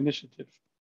join our initiative.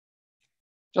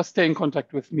 Just stay in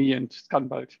contact with me and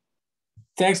Scanbald.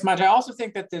 Thanks, Matt. I also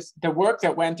think that the work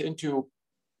that went into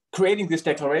creating these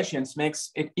declarations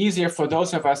makes it easier for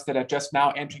those of us that are just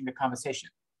now entering the conversation.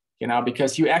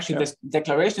 Because you actually, this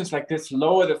declarations like this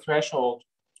lower the threshold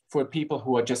for people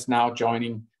who are just now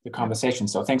joining the conversation.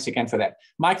 So thanks again for that.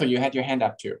 Michael, you had your hand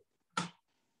up too.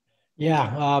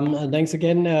 Yeah, thanks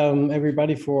again,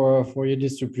 everybody, for your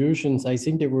distributions. I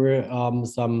think there were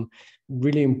some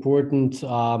really important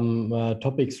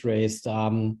topics raised.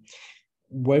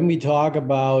 When we talk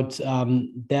about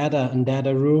data and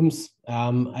data rooms,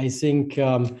 I think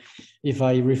if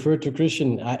I refer to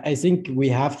Christian, I think we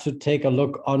have to take a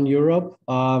look on Europe,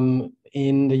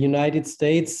 in the United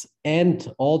States, and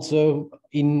also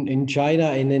in China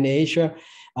and in Asia.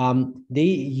 They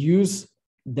use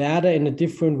data in a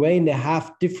different way, and they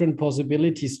have different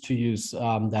possibilities to use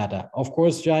data. Of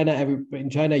course, in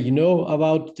China, you know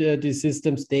about these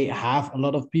systems. They have a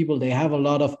lot of people. They have a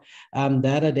lot of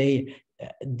data. They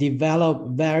develop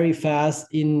very fast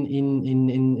in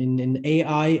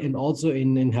AI and also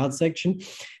in health section.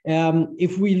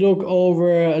 If we look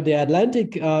over the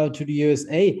Atlantic to the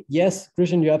USA, yes,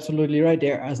 Christian, you're absolutely right.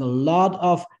 There is a lot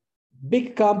of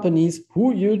big companies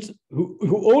who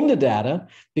own the data,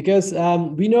 because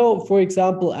we know, for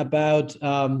example, about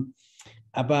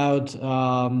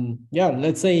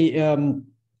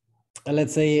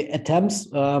let's say attempts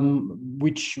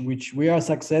which are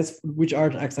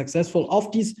successful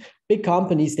of these big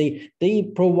companies.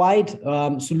 They provide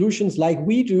solutions like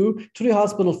we do to the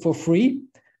hospital for free,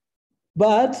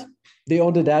 but they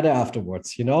own the data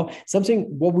afterwards.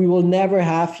 Something what we will never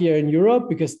have here in Europe,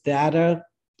 because data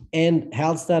and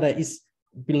health data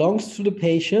belongs to the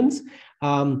patients,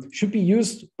 should be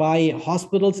used by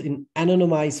hospitals in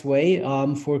anonymized way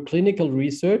for clinical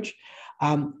research.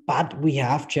 But we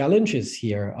have challenges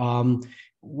here.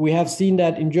 We have seen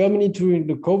that in Germany during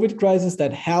the COVID crisis,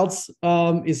 that health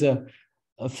is a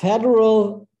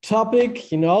federal topic,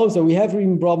 so we have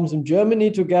even problems in Germany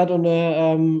to get on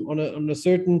a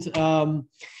certain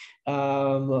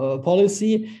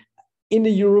policy. In the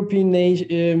European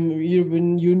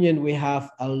Union, we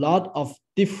have a lot of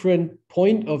different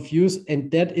point of views, and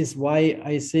that is why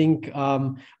I think,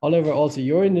 Oliver, also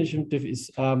your initiative is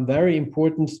very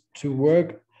important to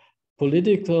work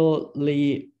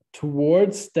politically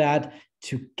towards that,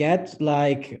 to get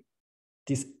like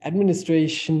this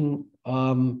administration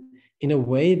in a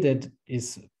way that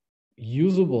is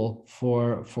usable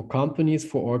for companies,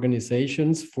 for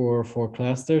organizations, for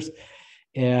clusters.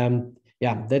 And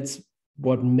yeah, that's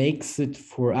what makes it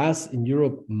for us in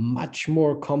Europe much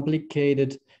more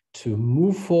complicated to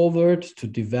move forward, to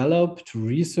develop, to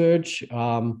research,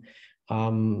 to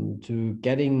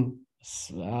getting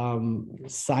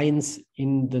science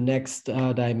in the next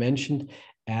dimension,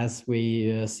 as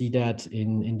we see that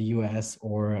in the US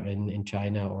or in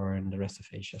China or in the rest of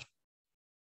Asia.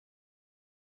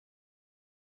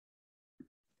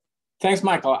 Thanks,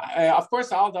 Michael. Of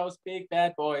course, all those big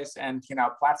bad boys and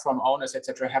platform owners,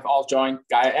 etc., have all joined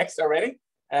Gaia X already.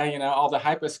 All the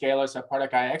hyperscalers are part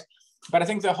of Gaia X. But I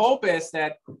think the hope is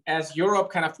that as Europe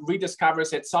kind of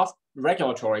rediscovers its soft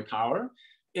regulatory power,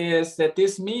 is that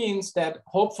this means that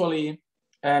hopefully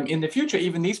in the future,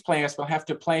 even these players will have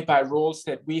to play by rules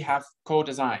that we have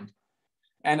co-designed.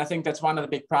 And I think that's one of the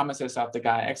big promises of the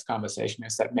Gaia X conversation,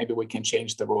 is that maybe we can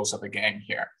change the rules of the game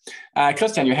here.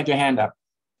 Christian, you had your hand up.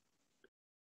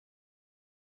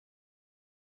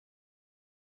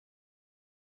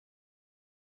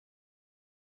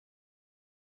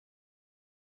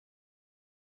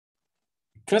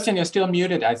 Christian, you're still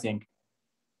muted, I think.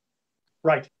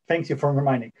 Right. Thank you for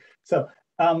reminding. So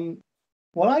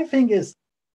what I think is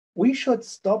we should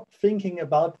stop thinking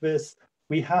about this.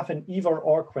 We have an either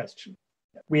or question.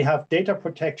 We have data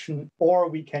protection, or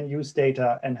we can use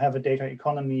data and have a data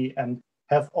economy and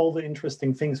have all the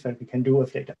interesting things that we can do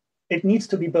with data. It needs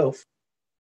to be both.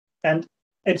 And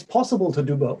it's possible to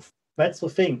do both. That's the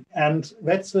thing. And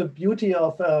that's the beauty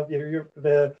of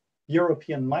the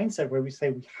European mindset where we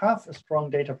say we have a strong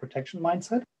data protection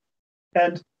mindset,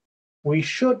 and we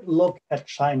should look at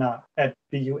China, at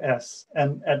the US,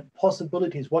 and at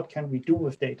possibilities. What can we do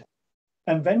with data?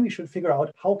 And then we should figure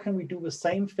out how can we do the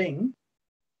same thing,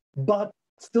 but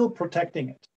still protecting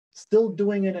it, still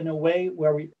doing it in a way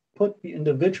where we put the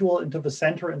individual into the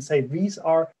center and say, these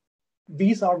are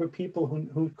the people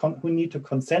who need to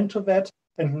consent to that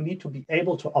and who need to be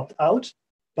able to opt out,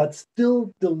 but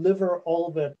still deliver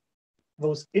all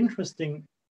those interesting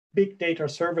big data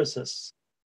services.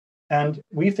 And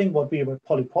we think what we with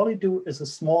Poly do is a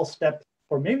small step,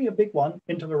 or maybe a big one,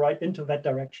 into that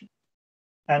direction.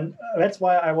 And that's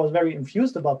why I was very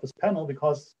enthused about this panel,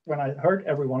 because when I heard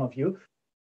every one of you,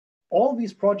 all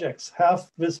these projects have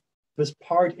this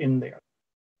part in there.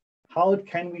 How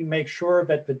can we make sure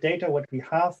that the data, what we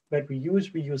have, that we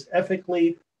use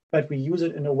ethically, that we use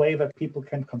it in a way that people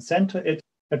can consent to it,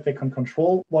 that they can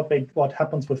control what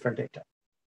happens with their data.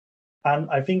 And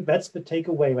I think that's the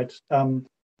takeaway, that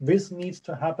this needs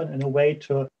to happen in a way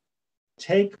to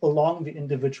take along the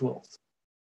individuals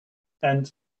and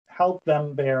help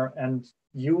them there and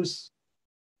use,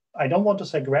 I don't want to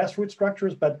say grassroots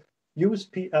structures, but use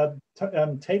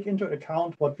take into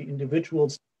account what the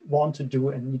individuals want to do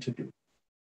and need to do.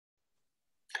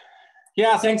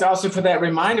 Yeah, thanks also for that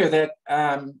reminder that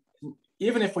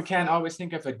even if we can't always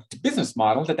think of a business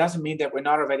model, that doesn't mean that we're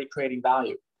not already creating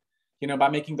value, by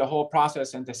making the whole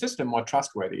process and the system more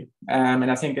trustworthy.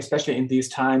 And I think especially in these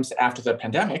times after the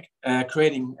pandemic,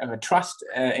 creating trust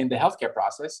in the healthcare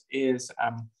process is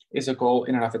a goal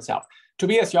in and of itself.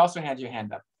 Tobias, you also had your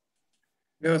hand up.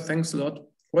 Yeah, thanks a lot.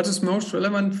 What is most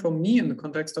relevant for me in the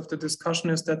context of the discussion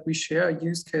is that we share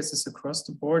use cases across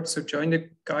the board. So join the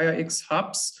Gaia-X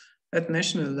hubs at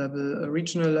national level,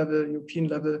 regional level, European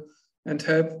level, and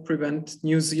help prevent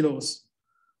new silos.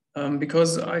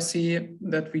 Because I see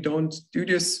that we don't do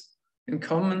this in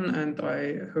common, and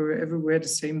I hear everywhere the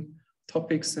same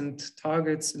topics and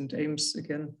targets and aims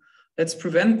again. Let's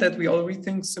prevent that we all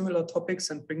rethink similar topics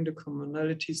and bring the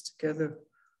commonalities together.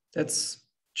 That's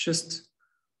just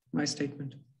my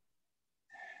statement.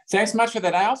 Thanks much for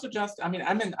that. I also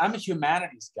I'm a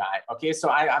humanities guy, okay? So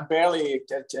I'm barely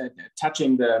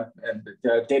touching the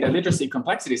data literacy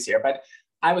complexities here, but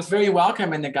I was very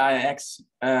welcome in the Gaia-X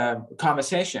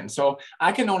conversation. So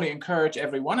I can only encourage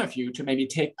every one of you to maybe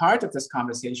take part of this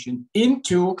conversation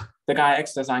into the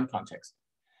Gaia-X design context.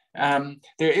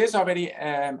 There is already,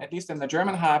 at least in the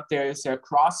German hub, there is a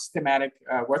cross-thematic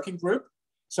working group.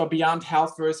 So beyond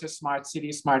health versus smart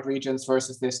cities, smart regions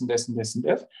versus this and this and this and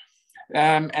this.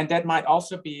 And that might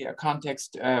also be a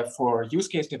context for use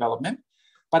case development.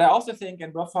 But I also think,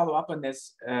 and we'll follow up on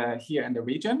this here in the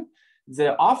region,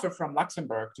 the offer from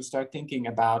Luxembourg to start thinking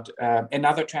about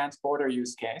another trans-border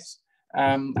use case,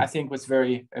 I think was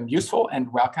very useful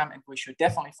and welcome, and we should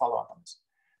definitely follow up on this.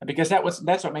 Because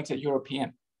that's what makes it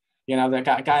European.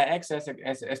 The Gaia-X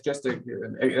as just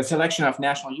a selection of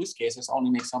national use cases only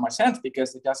makes so much sense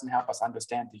because it doesn't help us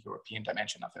understand the European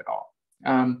dimension of it all.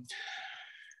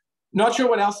 Not sure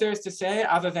what else there is to say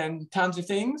other than tons of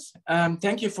things.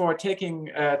 Thank you for taking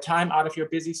time out of your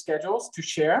busy schedules to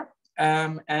share.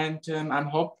 I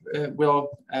hope we'll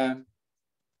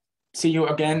see you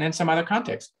again in some other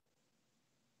context.